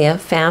specifically a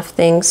FAF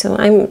thing. So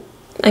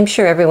I'm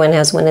sure everyone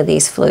has one of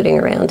these floating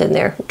around in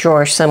their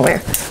drawer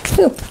somewhere.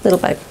 Ooh, little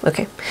bug.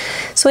 Okay.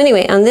 So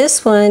anyway, on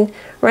this one,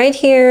 right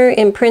here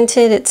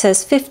imprinted, it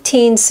says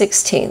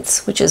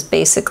 15/16, which is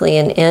basically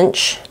an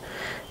inch,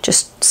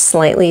 just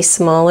slightly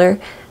smaller.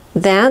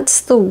 That's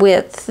the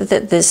width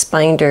that this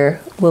binder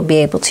will be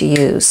able to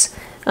use.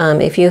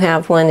 If you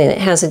have one and it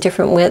has a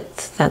different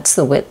width, that's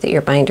the width that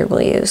your binder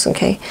will use,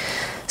 okay?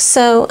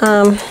 So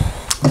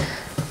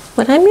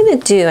what I'm going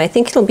to do, I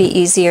think it'll be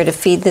easier to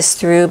feed this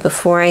through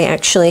before I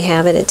actually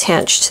have it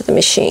attached to the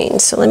machine.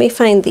 So let me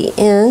find the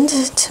end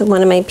to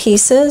one of my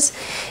pieces,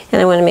 and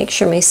I want to make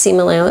sure my seam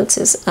allowance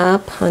is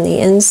up on the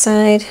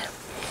inside.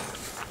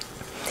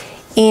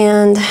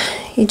 And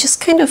you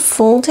just kind of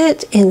fold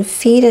it and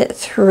feed it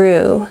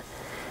through.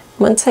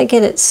 Once I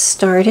get it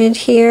started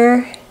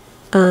here,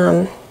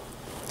 let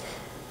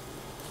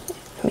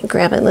me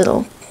grab a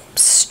little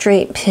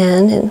straight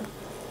pin and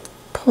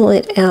pull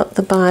it out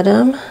the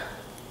bottom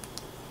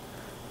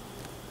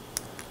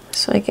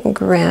so I can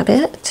grab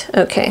it.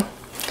 Okay.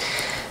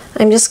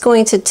 I'm just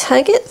going to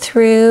tug it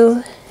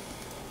through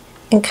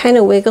and kind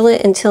of wiggle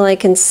it until I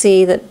can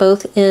see that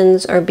both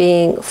ends are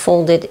being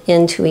folded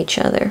into each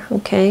other,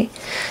 okay?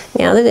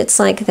 Now that it's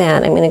like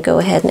that, I'm going to go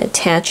ahead and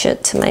attach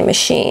it to my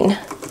machine.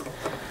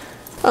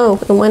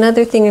 Oh, and one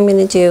other thing I'm going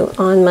to do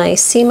on my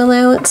seam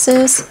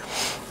allowances,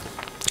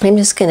 I'm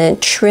just going to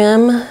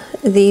trim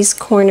these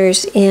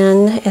corners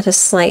in at a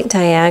slight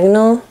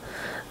diagonal,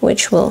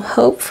 which will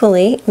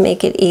hopefully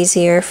make it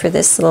easier for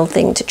this little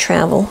thing to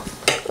travel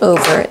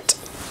over it.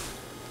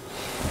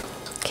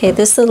 Okay,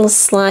 this little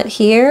slot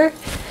here,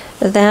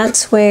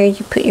 that's where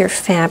you put your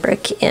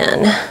fabric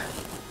in.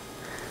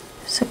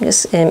 So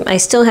I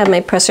still have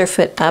my presser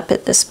foot up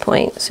at this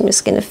point, so I'm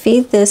just going to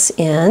feed this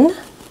in.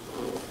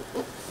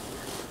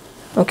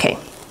 Okay,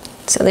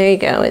 so there you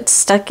go, it's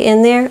stuck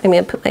in there. I'm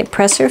going to put my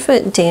presser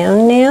foot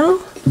down now.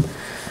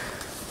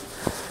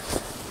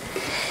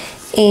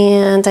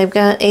 And I've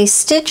got a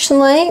stitch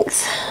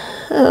length,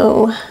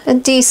 a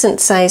decent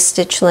size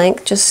stitch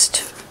length,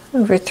 just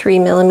over 3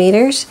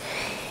 millimeters.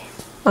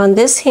 On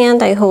this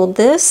hand I hold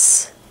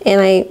this,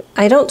 and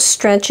I don't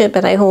stretch it,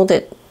 but I hold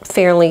it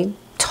fairly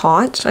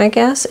taut, I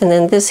guess. And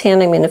then this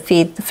hand I'm going to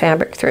feed the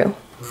fabric through.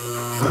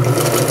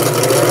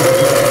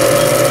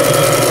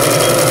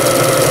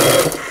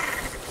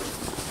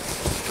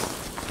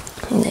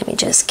 And let me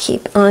just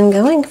keep on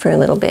going for a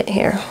little bit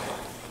here.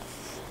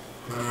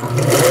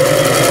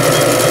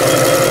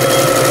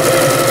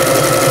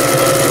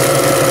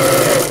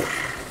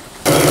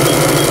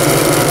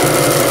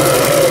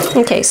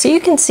 Okay, so you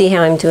can see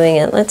how I'm doing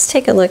it. Let's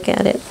take a look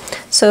at it.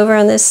 So over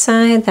on this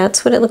side,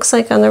 that's what it looks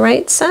like on the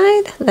right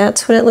side.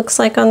 That's what it looks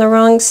like on the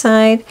wrong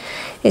side.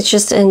 It's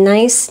just a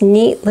nice,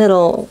 neat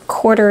little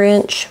 1/4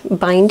 inch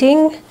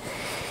binding.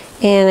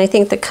 And I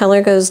think the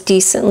color goes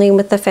decently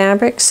with the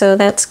fabric, so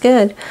that's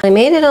good. I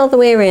made it all the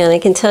way around. I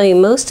can tell you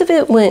most of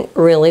it went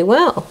really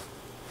well.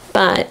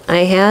 But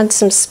I had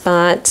some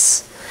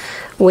spots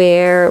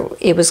where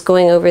it was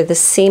going over the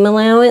seam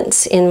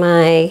allowance in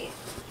my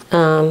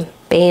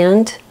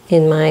band,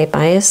 in my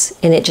bias,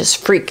 and it just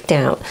freaked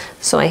out.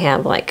 So I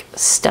have like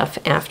stuff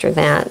after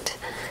that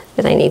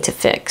that I need to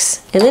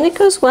fix. And then it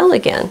goes well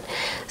again.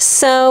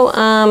 So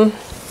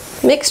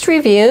mixed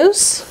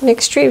reviews.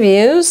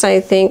 I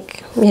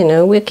think, you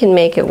know, we can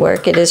make it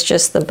work. It is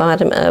just the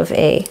bottom of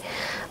a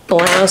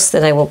blouse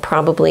that I will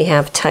probably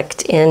have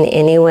tucked in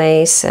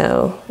anyway,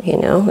 so, you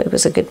know, it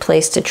was a good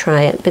place to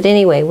try it. But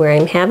anyway, where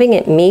I'm having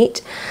it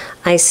meet,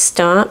 I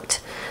stopped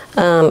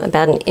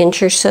about an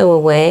inch or so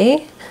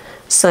away,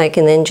 so I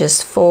can then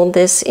just fold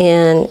this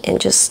in and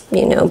just,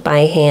 you know,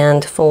 by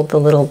hand fold the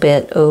little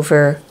bit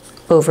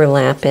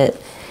overlap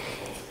it,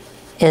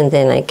 and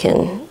then I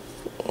can,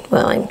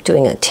 well, I'm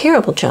doing a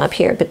terrible job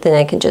here, but then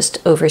I can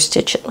just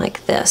overstitch it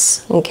like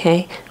this,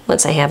 okay?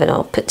 Once I have it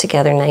all put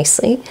together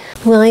nicely.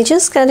 Well, I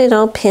just got it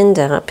all pinned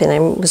up and I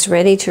was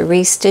ready to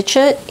restitch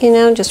it, you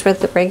know, just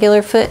with the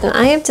regular foot. And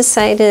I have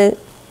decided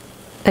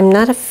I'm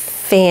not a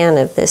fan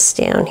of this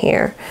down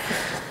here.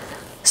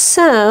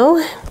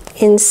 So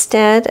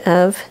instead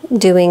of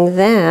doing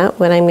that,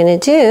 what I'm going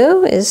to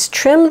do is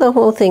trim the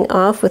whole thing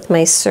off with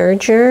my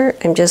serger.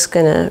 I'm just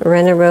going to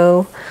run a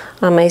row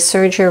on my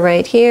serger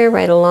right here,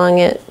 right along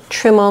it,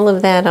 trim all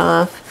of that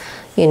off.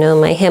 You know,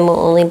 my hem will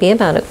only be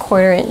about a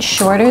 1/4 inch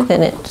shorter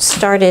than it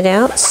started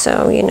out,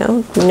 so, you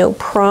know, no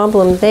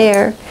problem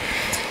there.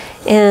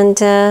 And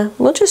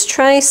we'll just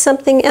try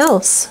something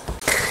else.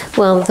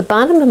 Well, the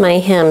bottom of my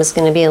hem is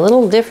going to be a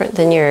little different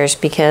than yours,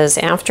 because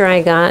after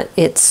I got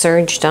it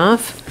serged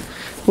off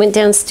went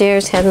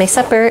downstairs, had my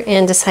supper,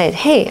 and decided,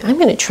 hey, I'm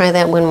going to try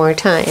that one more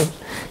time.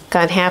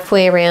 Got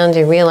halfway around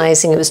and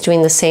realizing it was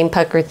doing the same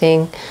pucker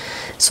thing,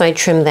 so I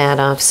trimmed that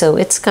off. So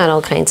it's got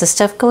all kinds of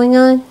stuff going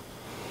on.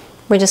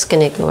 We're just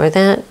going to ignore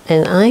that,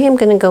 and I am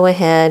going to go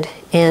ahead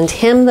and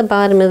hem the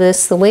bottom of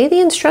this the way the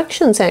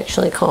instructions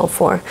actually call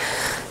for.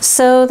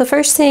 So the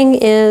first thing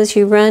is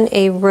you run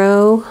a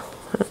row,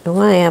 I don't know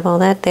why I have all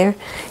that there.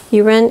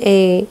 You run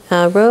a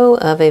row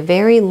of a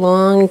very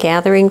long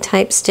gathering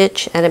type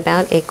stitch at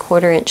about a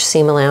 1/4 inch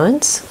seam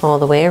allowance all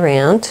the way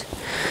around,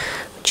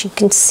 which you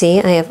can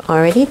see I have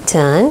already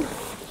done.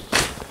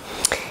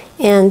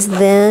 And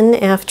then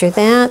after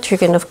that, you're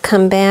going to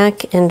come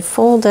back and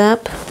fold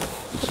up,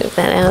 move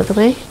that out of the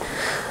way,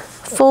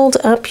 fold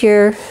up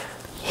your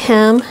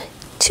hem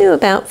to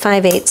about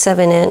 5/8 of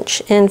an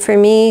inch. And for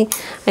me,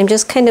 I'm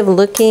just kind of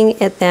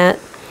looking at that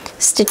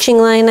stitching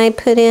line I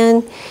put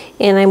in,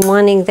 and I'm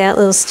wanting that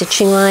little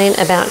stitching line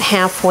about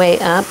halfway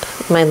up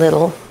my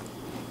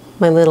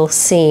little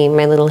seam,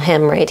 my little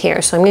hem right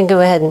here. So I'm going to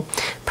go ahead and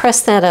press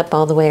that up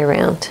all the way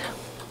around.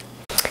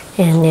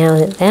 And now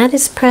that that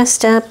is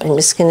pressed up, I'm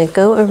just going to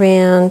go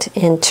around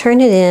and turn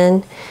it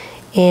in,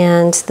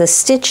 and the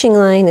stitching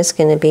line is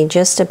going to be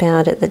just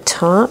about at the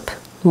top,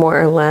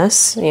 more or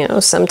less, you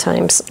know,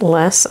 sometimes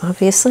less,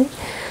 obviously.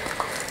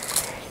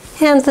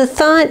 And the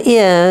thought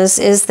is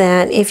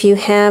that if you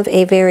have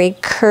a very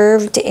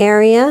curved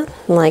area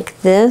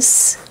like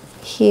this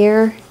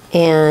here,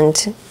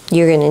 and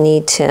you're going to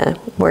need to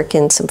work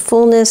in some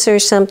fullness or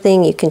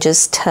something, you can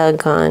just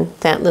tug on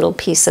that little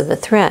piece of the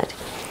thread.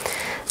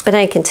 But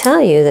I can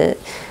tell you that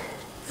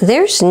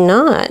there's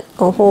not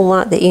a whole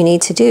lot that you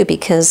need to do,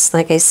 because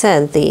like I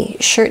said, the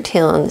shirt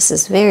tail on this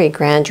is very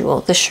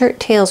gradual. The shirt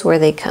tails where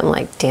they come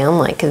like down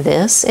like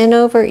this and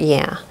over,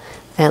 yeah,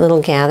 that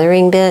little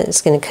gathering bit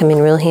is going to come in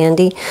real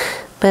handy.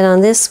 But on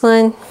this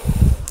one,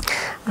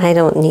 I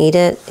don't need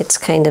it. It's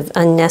kind of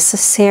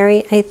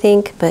unnecessary, I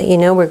think, but you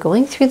know, we're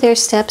going through their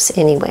steps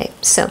anyway.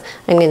 So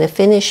I'm going to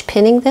finish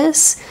pinning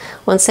this.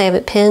 Once I have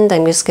it pinned,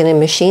 I'm just going to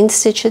machine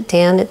stitch it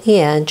down at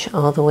the edge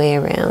all the way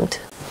around.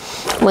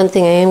 One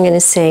thing I am going to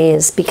say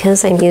is,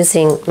 because I'm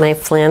using my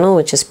flannel,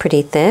 which is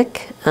pretty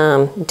thick,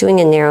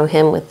 doing a narrow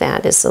hem with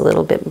that is a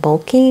little bit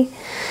bulky.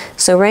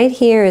 So right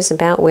here is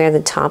about where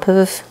the top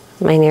of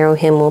my narrow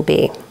hem will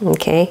be,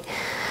 okay?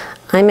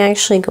 I'm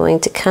actually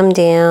going to come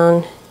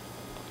down,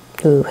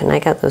 ooh, and I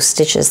got those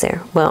stitches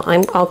there. Well,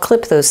 I'll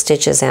clip those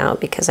stitches out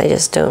because I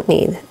just don't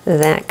need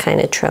that kind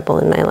of trouble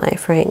in my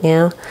life right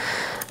now.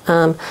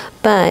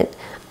 But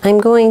I'm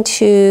going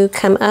to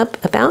come up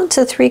about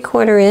to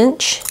 3/4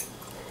 inch,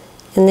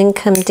 and then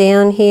come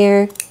down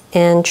here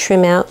and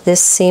trim out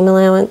this seam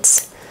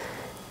allowance,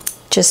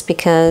 just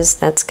because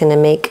that's going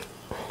to make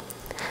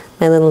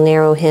my little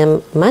narrow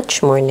hem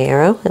much more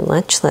narrow and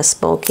much less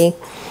bulky.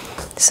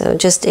 So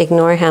just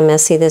ignore how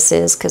messy this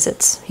is, because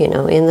it's, you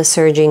know, in the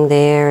serging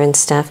there and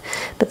stuff.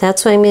 But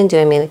that's what I'm going to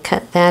do. I'm going to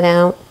cut that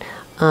out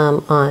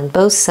on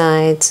both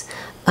sides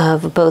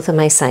of both of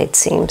my side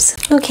seams.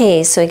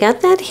 Okay, so I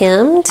got that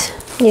hemmed,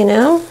 you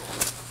know.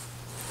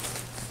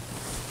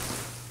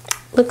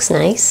 Looks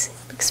nice.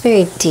 Looks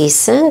very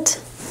decent.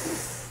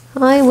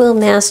 I will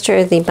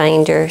master the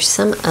binder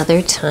some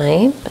other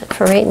time, but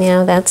for right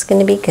now, that's going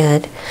to be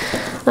good.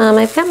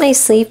 I've got my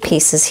sleeve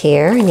pieces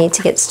here. I need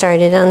to get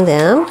started on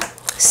them.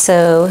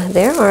 So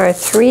there are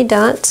 3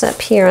 dots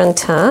up here on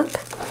top.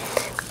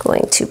 I'm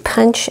going to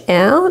punch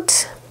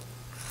out.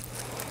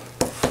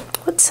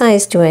 What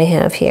size do I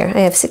have here?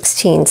 I have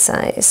 16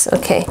 size.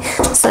 Okay,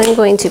 so I'm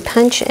going to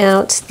punch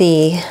out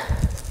the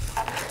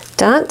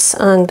dots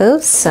on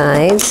both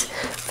sides.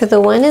 For the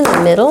one in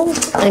the middle,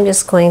 I'm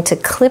just going to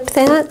clip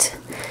that,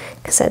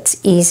 because that's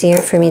easier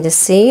for me to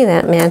see.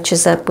 That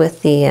matches up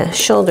with the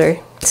shoulder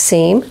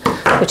seam,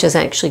 which is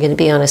actually going to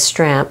be on a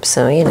strap,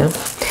 so you know,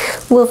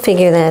 we'll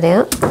figure that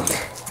out.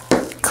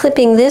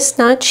 Clipping this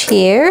notch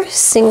here,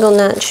 single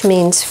notch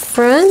means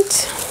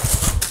front.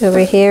 Over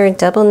here,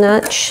 double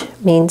notch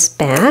means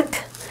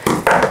back.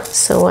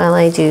 So while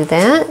I do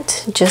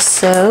that, just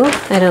so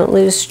I don't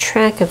lose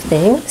track of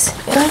things,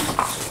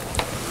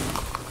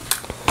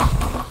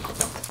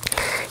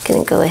 I'm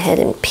going to go ahead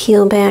and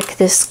peel back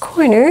this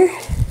corner.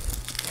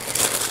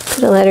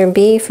 Put a letter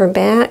B for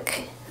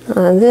back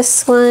on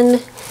this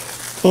one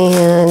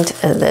and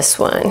this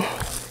one,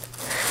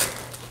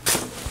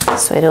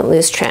 so I don't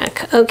lose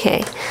track.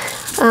 Okay,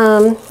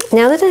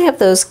 now that I have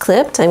those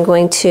clipped, I'm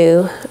going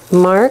to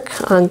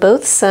mark on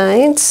both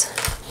sides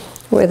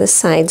where the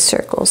side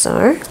circles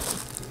are.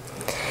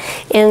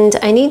 And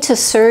I need to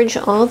serge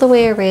all the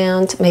way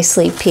around my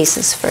sleeve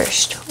pieces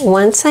first.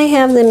 Once I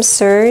have them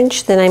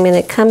serged, then I'm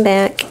going to come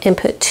back and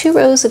put 2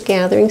 rows of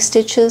gathering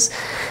stitches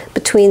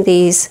between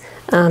these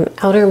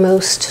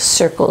outermost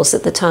circles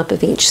at the top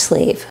of each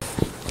sleeve.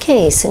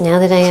 Okay, so now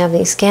that I have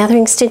these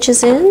gathering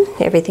stitches in,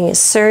 everything is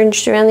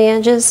serged around the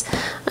edges,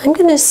 I'm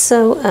going to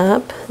sew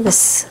up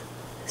this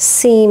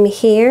seam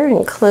here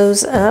and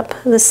close up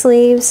the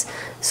sleeves.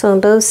 So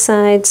on both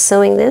sides,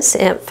 sewing this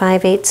at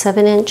 5/8 of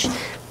an inch,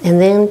 and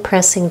then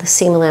pressing the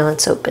seam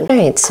allowance open. All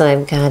right, so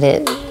I've got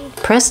it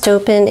pressed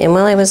open, and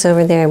while I was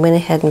over there I went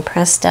ahead and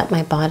pressed up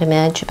my bottom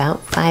edge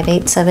about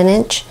 5/8 of an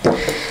inch.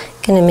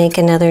 Gonna make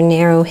another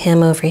narrow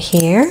hem over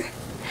here,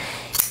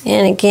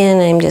 and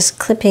again I'm just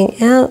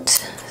clipping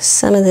out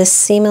some of this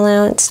seam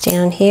allowance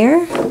down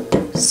here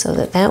so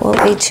that that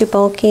won't be too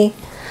bulky.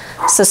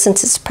 So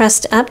since it's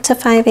pressed up to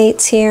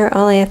 5/8 here,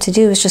 all I have to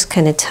do is just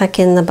kind of tuck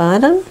in the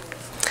bottom.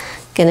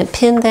 Gonna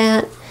pin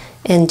that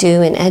and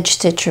do an edge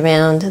stitch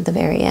around the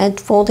very edge,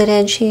 folded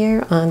edge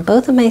here on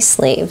both of my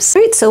sleeves.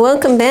 All right, so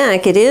welcome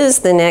back. It is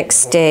the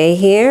next day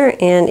here,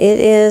 and it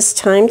is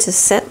time to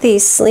set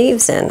these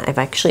sleeves in. I've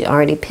actually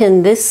already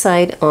pinned this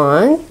side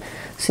on,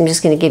 so I'm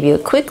just going to give you a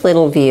quick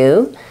little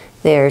view.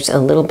 There's a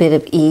little bit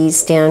of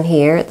ease down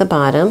here at the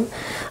bottom.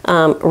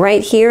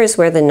 Right here is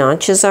where the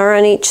notches are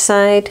on each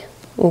side.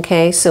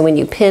 Okay, so when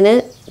you pin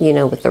it, you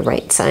know, with the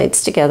right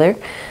sides together,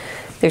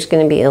 there's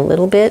going to be a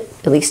little bit,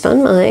 at least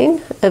on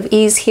mine, of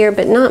ease here,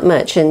 but not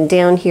much. And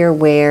down here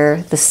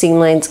where the seam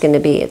line's going to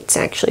be, it's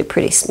actually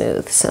pretty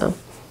smooth, so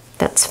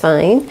that's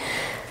fine.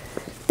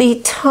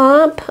 The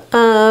top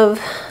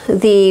of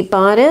the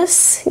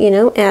bodice, you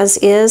know, as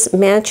is,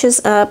 matches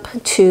up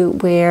to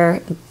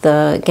where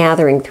the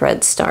gathering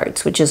thread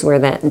starts, which is where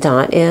that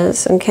dot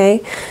is,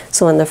 okay?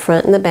 So on the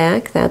front and the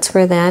back, that's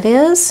where that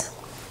is.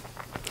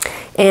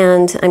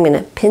 And I'm going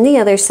to pin the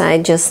other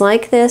side just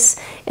like this,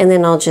 and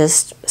then I'll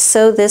just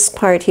sew this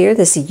part here,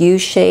 this U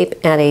shape,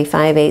 at a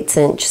 5/8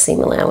 inch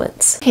seam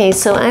allowance. Okay,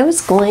 so I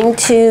was going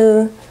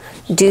to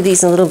do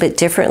these a little bit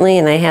differently,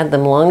 and I had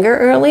them longer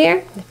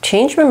earlier. I've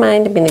changed my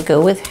mind. I'm going to go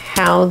with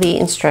how the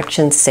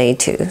instructions say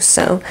to.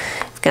 So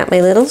I've got my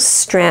little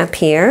strap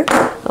here.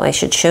 Oh, I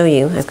should show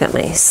you. I've got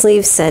my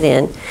sleeve set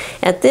in.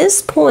 At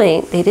this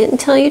point, they didn't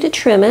tell you to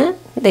trim it.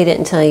 They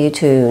didn't tell you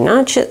to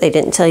notch it. They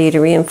didn't tell you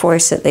to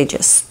reinforce it. They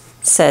just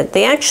said,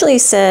 they actually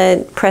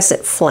said press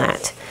it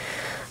flat.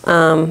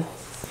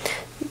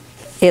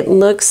 It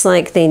looks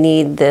like they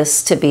need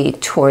this to be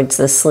towards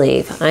the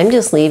sleeve. I'm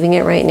just leaving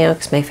it right now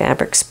because my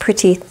fabric's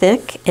pretty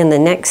thick, and the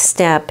next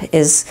step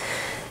is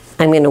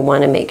I'm going to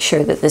want to make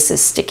sure that this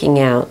is sticking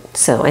out.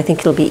 So I think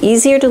it'll be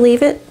easier to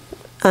leave it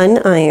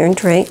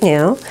unironed right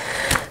now.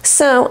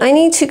 So I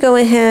need to go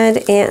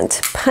ahead and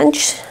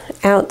punch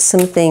out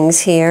some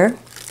things here,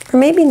 or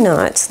maybe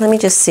not. Let me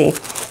just see.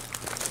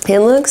 It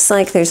looks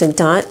like there's a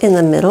dot in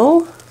the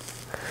middle,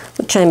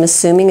 which I'm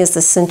assuming is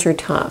the center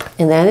top,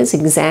 and that is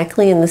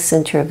exactly in the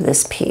center of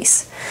this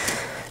piece.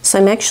 So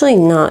I'm actually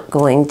not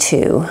going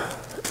to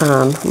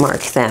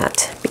mark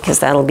that because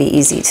that'll be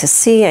easy to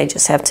see. I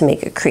just have to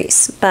make a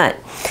crease. But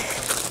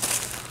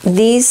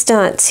these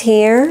dots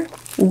here,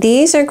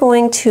 these are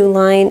going to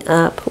line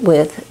up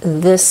with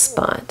this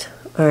spot,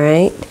 all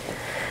right?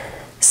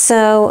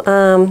 So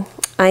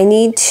I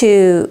need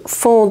to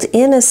fold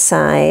in a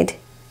side,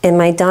 and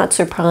my dots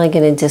are probably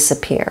going to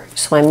disappear.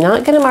 So I'm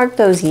not going to mark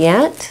those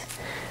yet.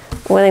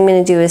 What I'm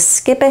going to do is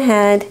skip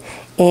ahead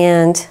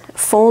and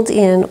fold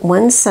in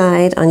one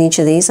side on each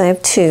of these. I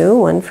have two,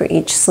 one for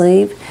each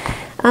sleeve.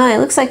 It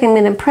looks like I'm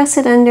going to press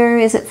it under,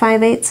 is it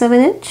 5/8 of an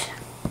inch?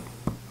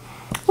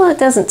 Well, it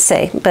doesn't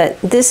say, but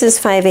this is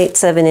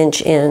 5/8 of an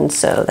inch in,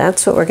 so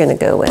that's what we're going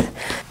to go with.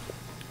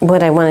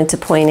 What I wanted to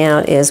point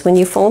out is when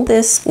you fold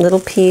this little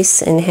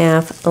piece in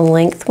half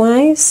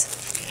lengthwise,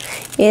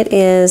 it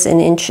is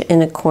 1.25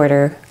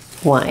 inches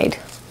wide,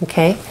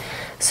 okay?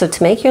 So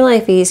to make your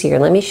life easier,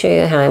 let me show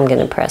you how I'm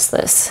going to press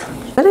this.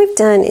 What I've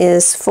done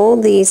is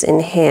fold these in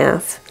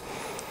half,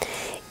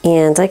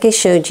 and like I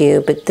showed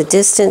you, but the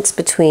distance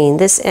between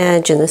this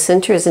edge and the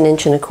center is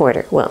 1.25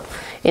 inches. Well,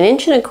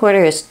 1.25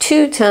 inches is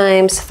 2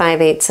 times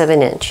 5/8 of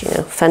an inch, you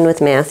know, fun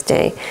with math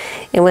day.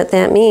 And what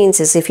that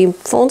means is if you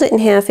fold it in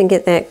half and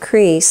get that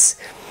crease,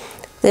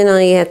 then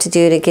all you have to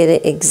do to get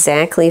it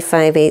exactly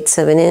 5/8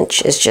 of an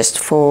inch is just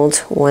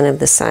fold one of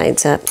the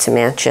sides up to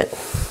match it.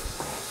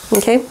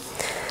 Okay,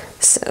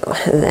 so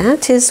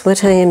that is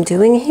what I am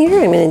doing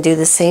here. I'm going to do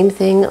the same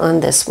thing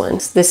on this one.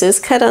 This is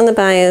cut on the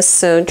bias,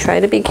 so try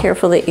to be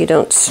careful that you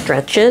don't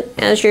stretch it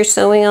as you're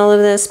sewing all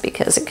of this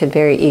because it could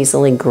very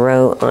easily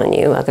grow on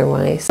you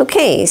otherwise.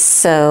 Okay,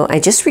 so I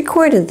just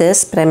recorded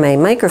this, but I have my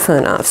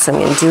microphone off, so I'm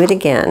going to do it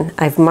again.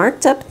 I've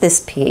marked up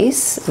this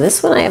piece.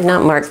 This one I have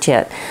not marked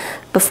yet.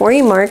 Before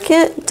you mark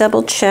it,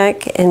 double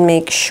check and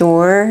make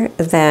sure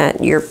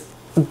that your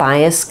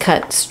bias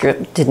cut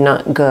strip did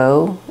not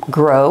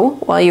grow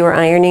while you were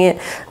ironing it.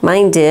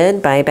 Mine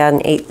did by about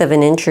 1/8 of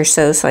an inch or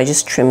so, so I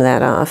just trimmed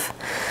that off.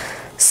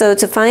 So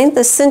to find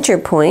the center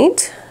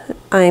point,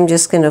 I'm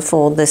just going to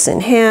fold this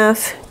in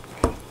half,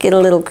 get a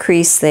little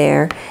crease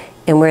there,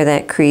 and where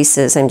that crease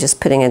is, I'm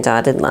just putting a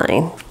dotted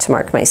line to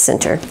mark my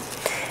center.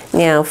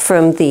 Now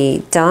from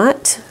the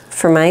dot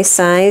for my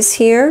size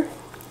here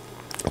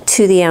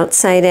to the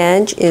outside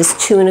edge is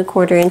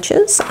 2.25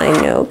 inches. I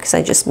know because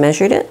I just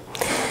measured it.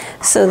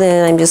 So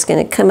then I'm just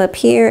going to come up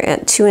here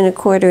at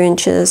 2.25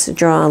 inches,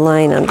 draw a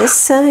line on this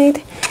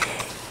side,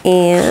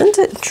 and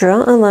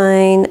draw a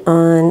line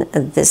on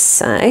this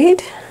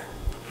side.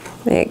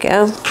 There you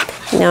go.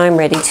 Now I'm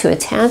ready to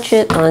attach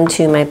it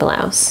onto my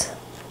blouse.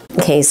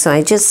 Okay, so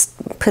I just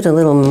put a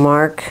little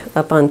mark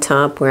up on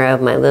top where I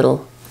have my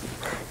little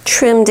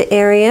trimmed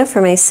area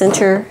for my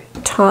center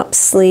top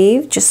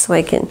sleeve, just so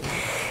I can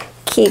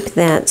keep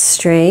that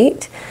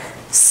straight.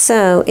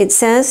 So it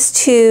says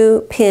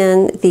to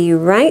pin the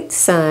right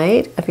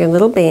side of your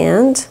little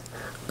band,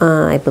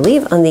 I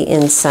believe on the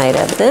inside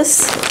of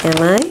this.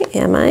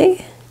 Am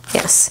I?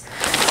 Yes.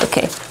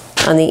 Okay.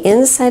 On the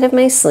inside of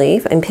my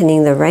sleeve, I'm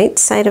pinning the right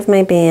side of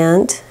my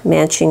band,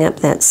 matching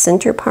up that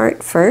center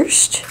part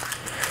first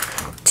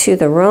to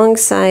the wrong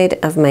side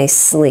of my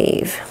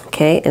sleeve.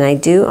 Okay, and I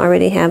do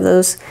already have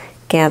those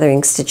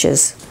gathering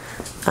stitches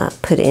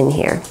put in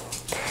here.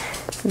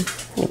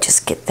 Let me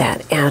just get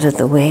that out of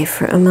the way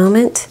for a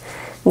moment.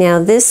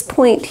 Now this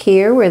point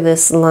here where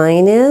this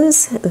line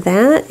is,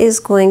 that is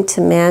going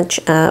to match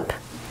up.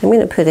 I'm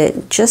going to put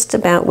it just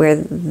about where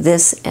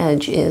this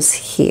edge is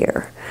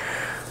here.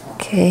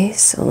 Okay,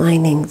 so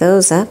lining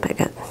those up, I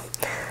got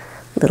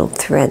little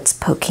threads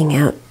poking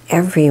out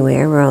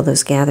everywhere where all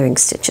those gathering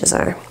stitches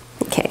are.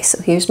 Okay,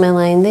 so here's my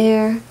line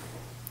there.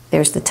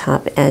 There's the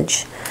top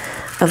edge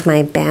of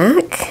my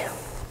back.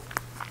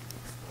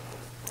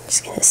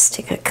 Just going to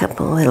stick a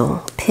couple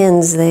little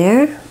pins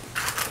there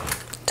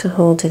to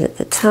hold it at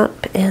the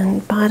top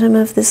and bottom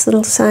of this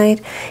little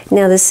side.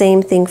 Now the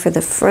same thing for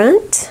the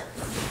front.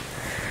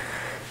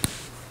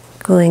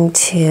 Going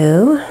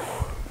to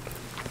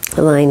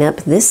line up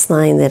this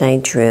line that I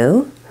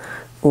drew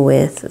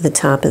with the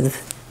top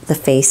of the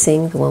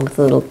facing, the one with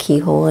the little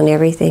keyhole and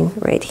everything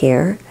right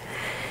here.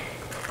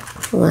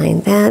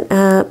 Line that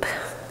up.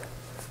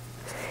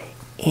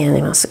 And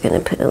I'm also going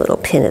to put a little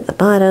pin at the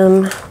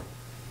bottom.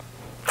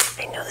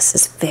 I know this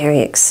is very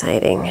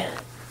exciting.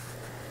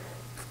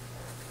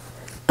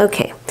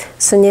 Okay,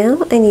 so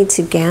now I need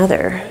to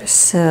gather.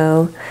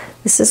 So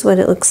this is what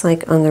it looks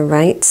like on the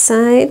right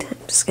side.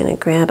 I'm just going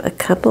to grab a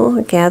couple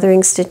of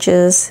gathering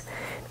stitches.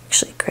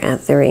 Actually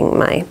gathering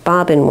my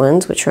bobbin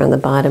ones, which are on the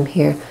bottom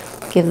here.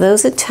 Give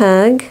those a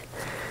tug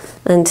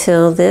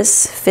until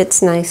this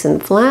fits nice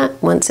and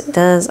flat. Once it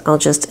does, I'll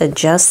just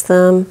adjust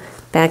them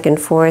back and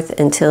forth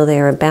until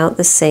they're about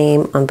the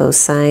same on both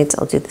sides.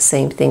 I'll do the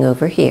same thing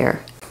over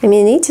here. I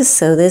mean, I need to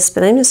sew this,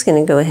 but I'm just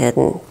going to go ahead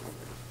and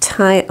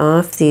tie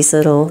off these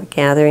little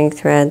gathering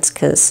threads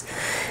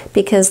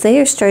because they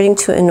are starting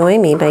to annoy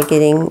me by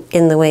getting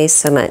in the way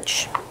so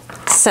much.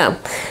 So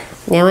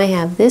now I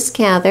have this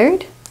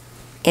gathered.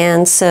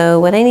 And so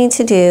what I need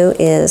to do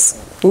is,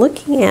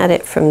 looking at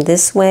it from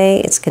this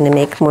way, it's going to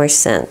make more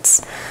sense.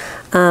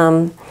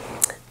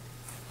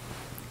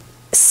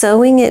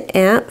 Sewing it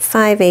at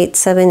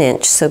 5/8 of an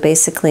inch, so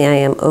basically I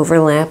am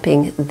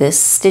overlapping this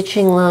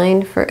stitching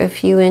line for a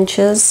few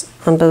inches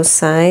on both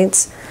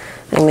sides.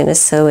 I'm going to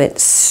sew it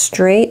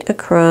straight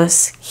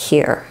across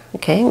here.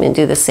 Okay, I'm going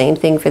to do the same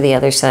thing for the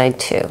other side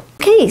too.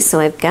 Okay, so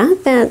I've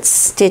got that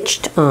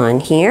stitched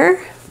on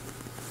here.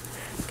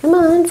 Come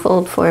on,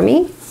 fold for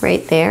me.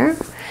 Right there.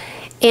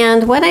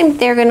 And what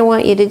they're going to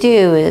want you to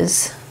do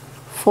is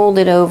fold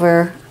it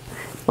over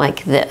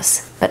like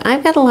this. But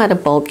I've got a lot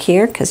of bulk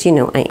here because, you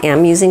know, I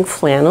am using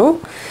flannel.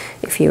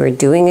 If you are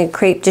doing a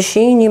crepe de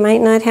chine, you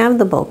might not have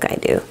the bulk I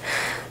do.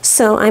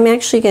 So I'm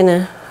actually going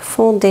to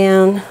fold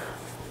down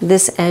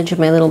this edge of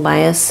my little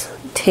bias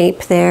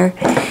tape there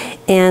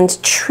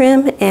and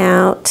trim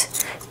out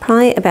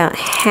probably about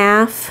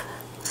half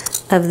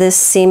of this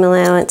seam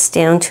allowance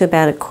down to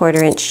about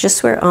 1/4 inch,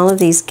 just where all of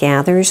these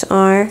gathers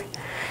are,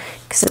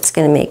 because it's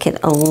going to make it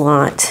a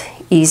lot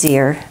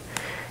easier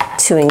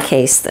to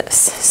encase this.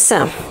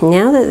 So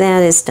now that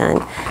that is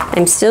done,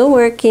 I'm still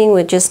working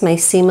with just my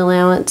seam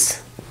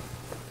allowance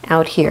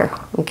out here,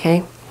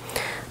 okay?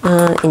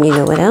 And you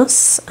know what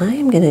else?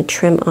 I'm going to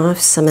trim off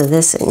some of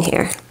this in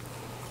here.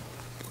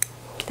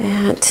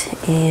 That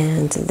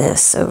and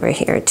this over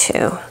here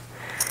too,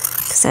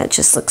 because that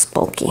just looks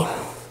bulky.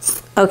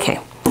 Okay.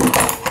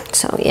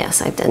 So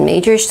yes, I've done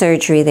major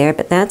surgery there,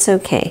 but that's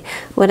okay.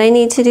 What I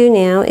need to do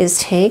now is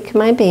take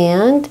my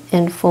band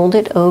and fold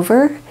it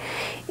over,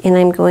 and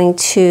I'm going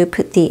to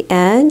put the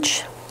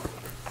edge,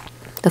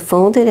 the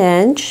folded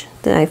edge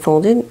that I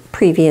folded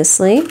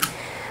previously,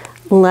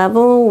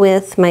 level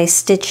with my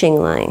stitching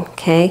line,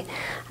 okay?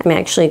 I'm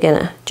actually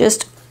gonna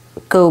just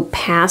go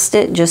past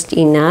it just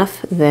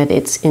enough that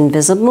it's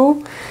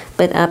invisible,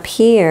 but up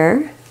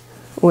here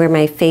where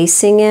my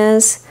facing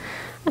is,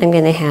 I'm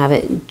gonna have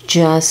it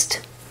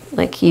just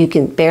like you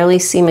can barely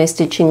see my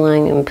stitching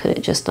line, and put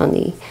it just on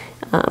the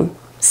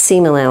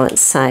seam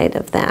allowance side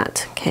of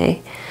that,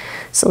 okay?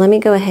 So let me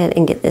go ahead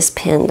and get this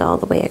pinned all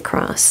the way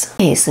across.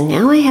 Okay, so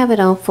now I have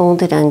it all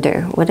folded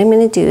under. What I'm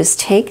going to do is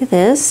take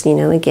this, you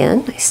know,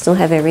 again, I still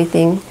have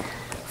everything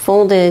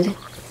folded.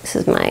 This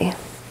is my,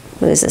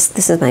 what is this?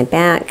 This is my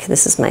back,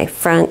 this is my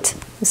front,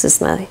 this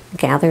is my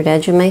gathered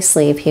edge of my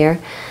sleeve here.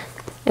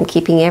 I'm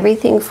keeping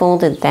everything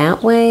folded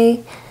that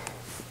way,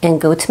 and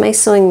go to my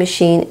sewing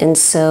machine and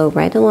sew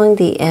right along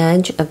the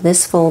edge of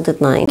this folded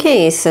line.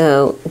 Okay,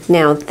 so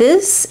now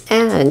this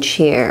edge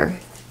here,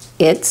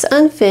 it's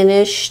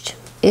unfinished,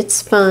 it's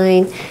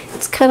fine,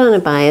 it's cut on a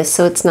bias,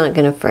 so it's not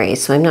gonna fray,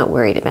 so I'm not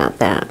worried about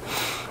that.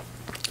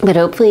 But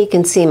hopefully you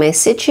can see my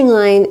stitching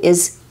line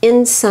is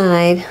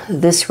inside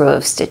this row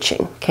of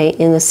stitching, okay,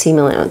 in the seam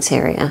allowance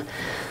area.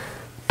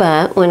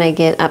 But when I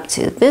get up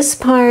to this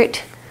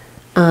part,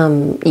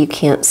 you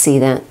can't see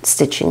that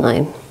stitching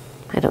line.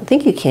 I don't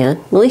think you can.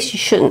 At least you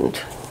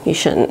shouldn't. You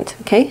shouldn't,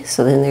 okay?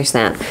 So then there's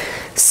that.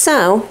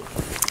 So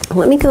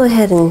let me go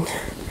ahead and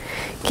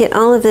get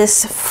all of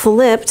this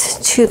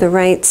flipped to the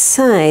right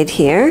side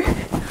here.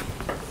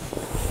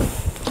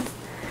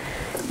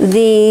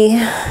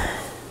 The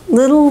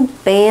little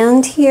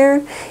band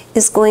here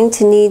is going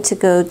to need to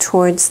go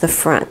towards the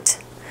front,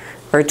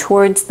 or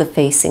towards the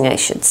facing, I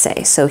should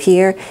say. So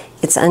here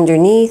it's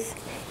underneath,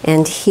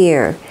 and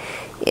here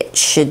it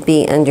should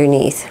be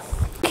underneath.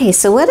 Okay,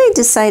 so what I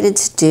decided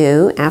to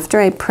do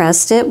after I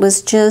pressed it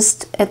was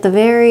just at the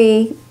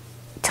very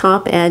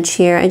top edge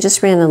here, I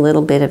just ran a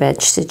little bit of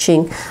edge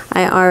stitching.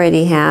 I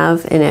already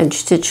have an edge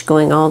stitch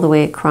going all the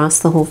way across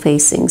the whole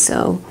facing,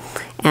 so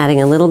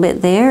adding a little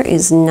bit there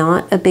is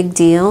not a big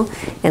deal,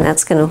 and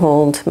that's going to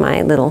hold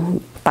my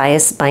little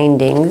bias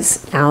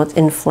bindings out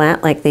and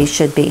flat like they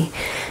should be.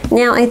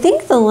 Now I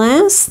think the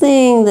last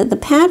thing that the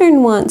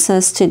pattern wants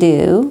us to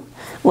do,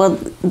 well,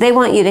 they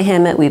want you to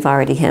hem it. We've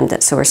already hemmed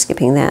it, so we're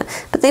skipping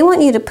that. But they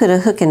want you to put a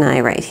hook and eye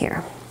right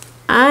here.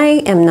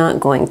 I am not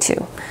going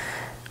to.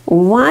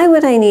 Why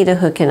would I need a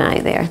hook and eye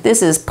there?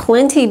 This is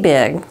plenty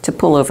big to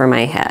pull over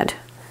my head,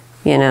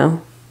 you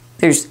know?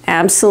 There's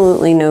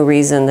absolutely no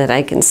reason that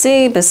I can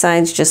see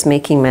besides just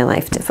making my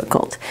life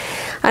difficult.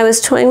 I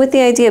was toying with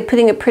the idea of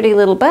putting a pretty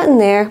little button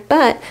there,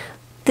 but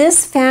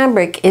this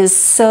fabric is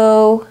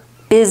so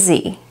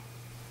busy.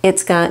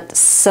 It's got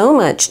so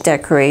much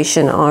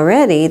decoration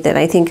already that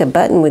I think a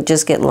button would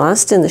just get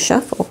lost in the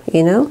shuffle,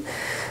 you know?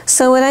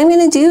 So what I'm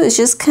going to do is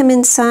just come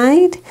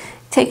inside,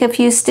 take a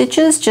few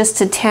stitches just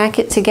to tack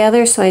it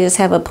together, so I just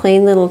have a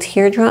plain little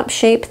teardrop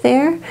shape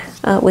there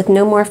with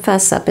no more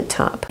fuss up at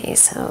top. Okay,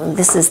 so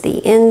this is the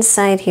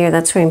inside here.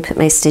 That's where I'm going to put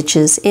my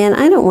stitches in.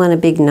 I don't want a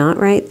big knot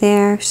right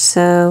there,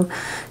 so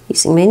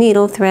using my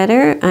needle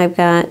threader, I've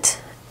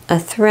got a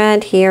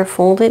thread here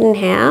folded in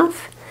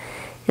half,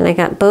 and I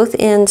got both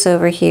ends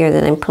over here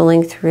that I'm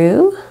pulling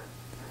through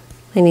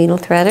my needle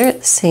threader at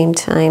the same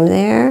time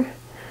there.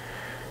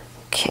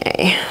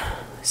 Okay,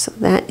 so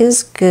that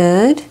is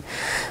good.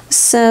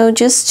 So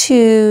just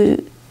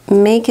to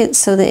make it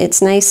so that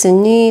it's nice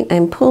and neat,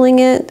 I'm pulling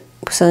it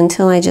so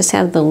until I just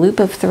have the loop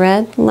of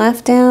thread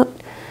left out.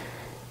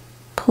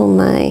 Pull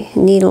my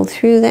needle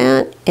through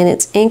that, and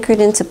it's anchored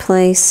into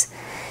place.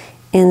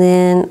 And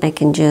then I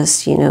can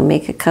just, you know,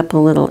 make a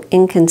couple little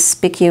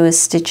inconspicuous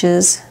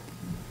stitches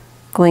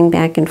going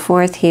back and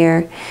forth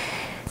here.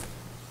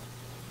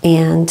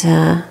 And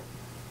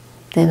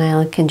then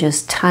I can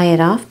just tie it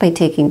off by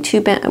taking two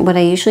back. What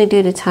I usually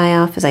do to tie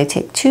off is I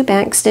take two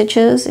back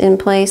stitches in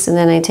place, and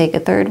then I take a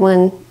third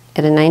one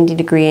at a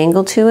 90-degree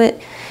angle to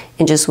it,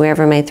 and just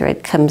wherever my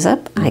thread comes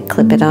up, I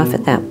clip it off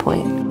at that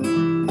point.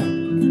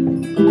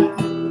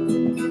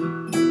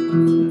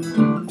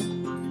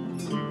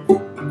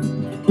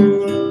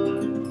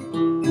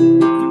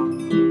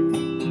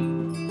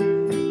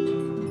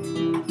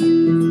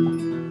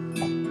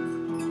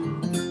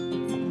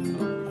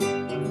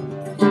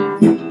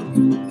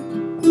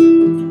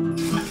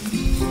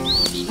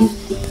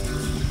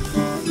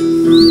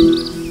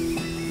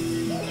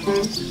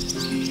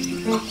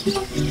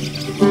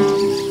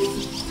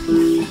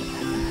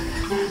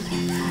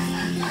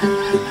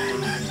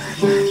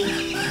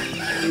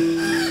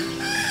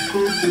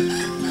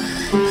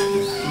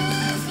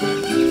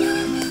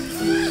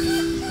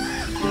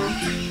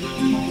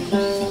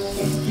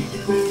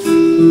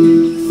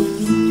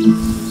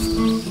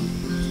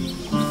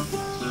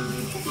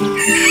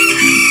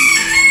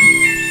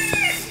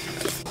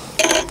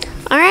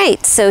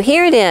 So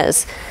here it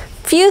is.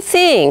 Few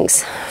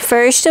things.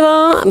 First of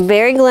all, I'm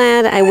very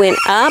glad I went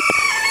up.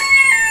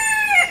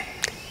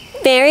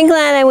 Very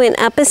glad I went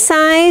up a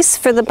size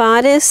for the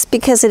bodice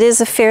because it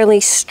is a fairly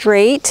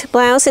straight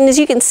blouse. And as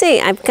you can see,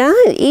 I've got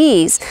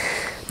ease,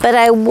 but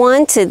I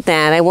wanted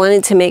that. I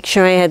wanted to make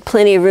sure I had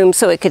plenty of room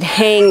so it could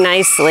hang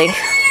nicely.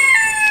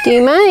 Do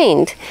you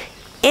mind?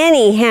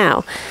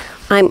 Anyhow,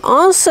 I'm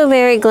also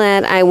very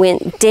glad I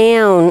went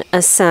down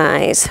a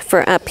size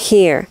for up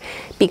here,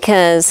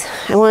 because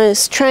I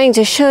was trying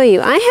to show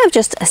you, I have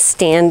just a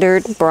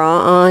standard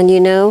bra on, you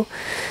know,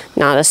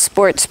 not a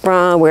sports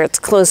bra where it's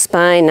close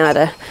by, not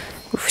a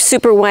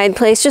super wide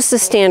place, just a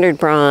standard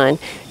bra on.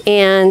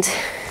 And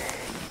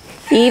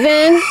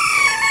even,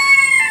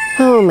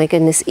 oh my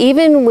goodness,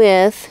 even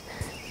with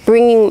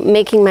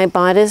making my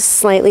bodice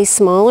slightly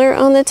smaller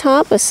on the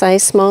top, a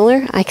size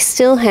smaller, I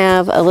still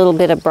have a little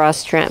bit of bra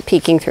strap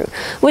peeking through,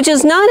 which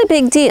is not a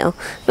big deal,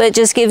 but it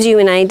just gives you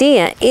an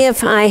idea.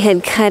 If I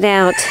had cut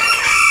out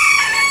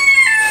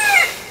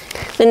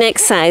the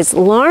next size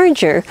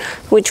larger,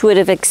 which would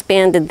have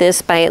expanded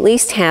this by at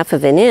least ½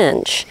 of an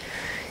inch,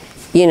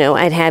 you know,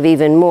 I'd have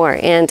even more.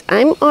 And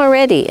I'm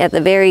already at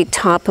the very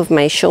top of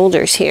my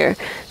shoulders here.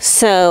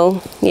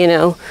 So, you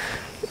know,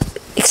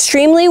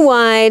 extremely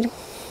wide,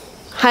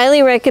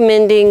 highly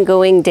recommending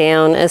going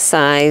down a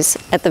size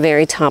at the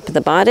very top of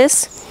the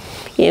bodice.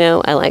 You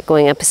know, I like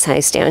going up a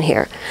size down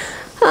here.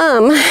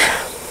 But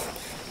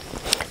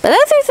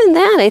other than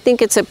that, I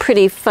think it's a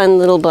pretty fun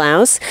little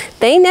blouse.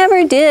 They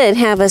never did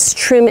have us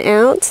trim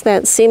out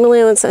that seam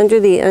allowance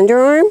under the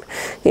underarm,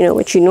 you know,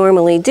 which you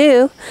normally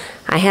do.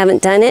 I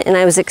haven't done it, and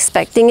I was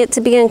expecting it to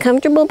be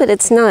uncomfortable, but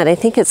it's not. I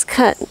think it's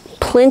cut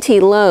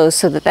plenty low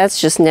so that that's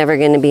just never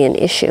going to be an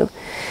issue.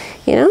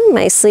 You know,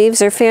 my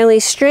sleeves are fairly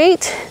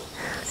straight.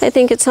 I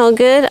think it's all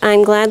good.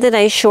 I'm glad that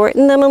I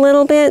shortened them a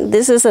little bit.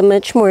 This is a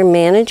much more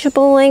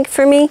manageable length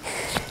for me.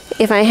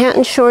 If I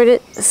hadn't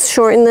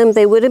shortened them,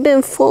 they would have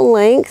been full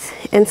length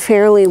and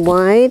fairly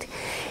wide.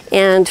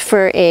 And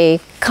for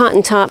a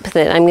cotton top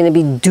that I'm going to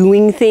be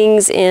doing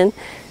things in,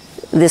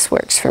 this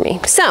works for me.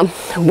 So,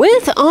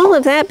 with all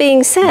of that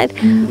being said,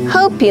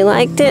 hope you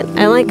liked it.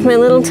 I like my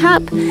little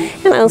top,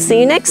 and I'll see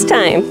you next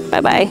time.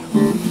 Bye-bye.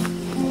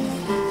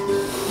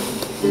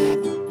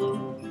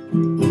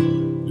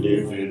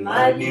 Living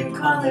my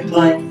bucolic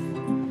life,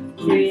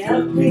 free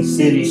healthy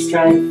city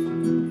strife.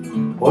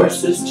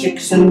 Horses,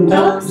 chicks, and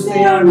dogs,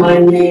 they are my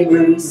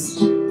neighbors.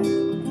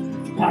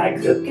 I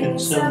cook and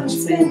some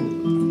spin,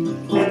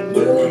 and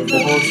move the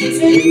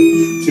horses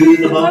into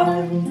the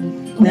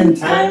barn. Then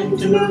time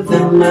to move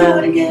them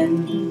out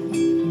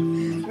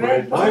again.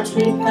 Red barns,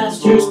 green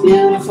pastures,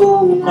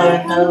 beautiful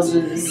white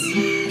houses.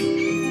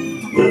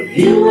 The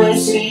view I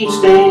see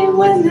each day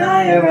when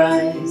I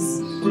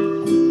arise.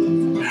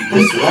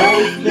 This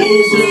life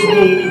pleases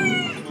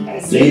me,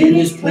 as it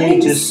is plain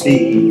to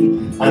see.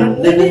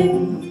 I'm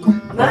living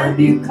my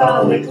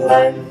bucolic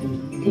life.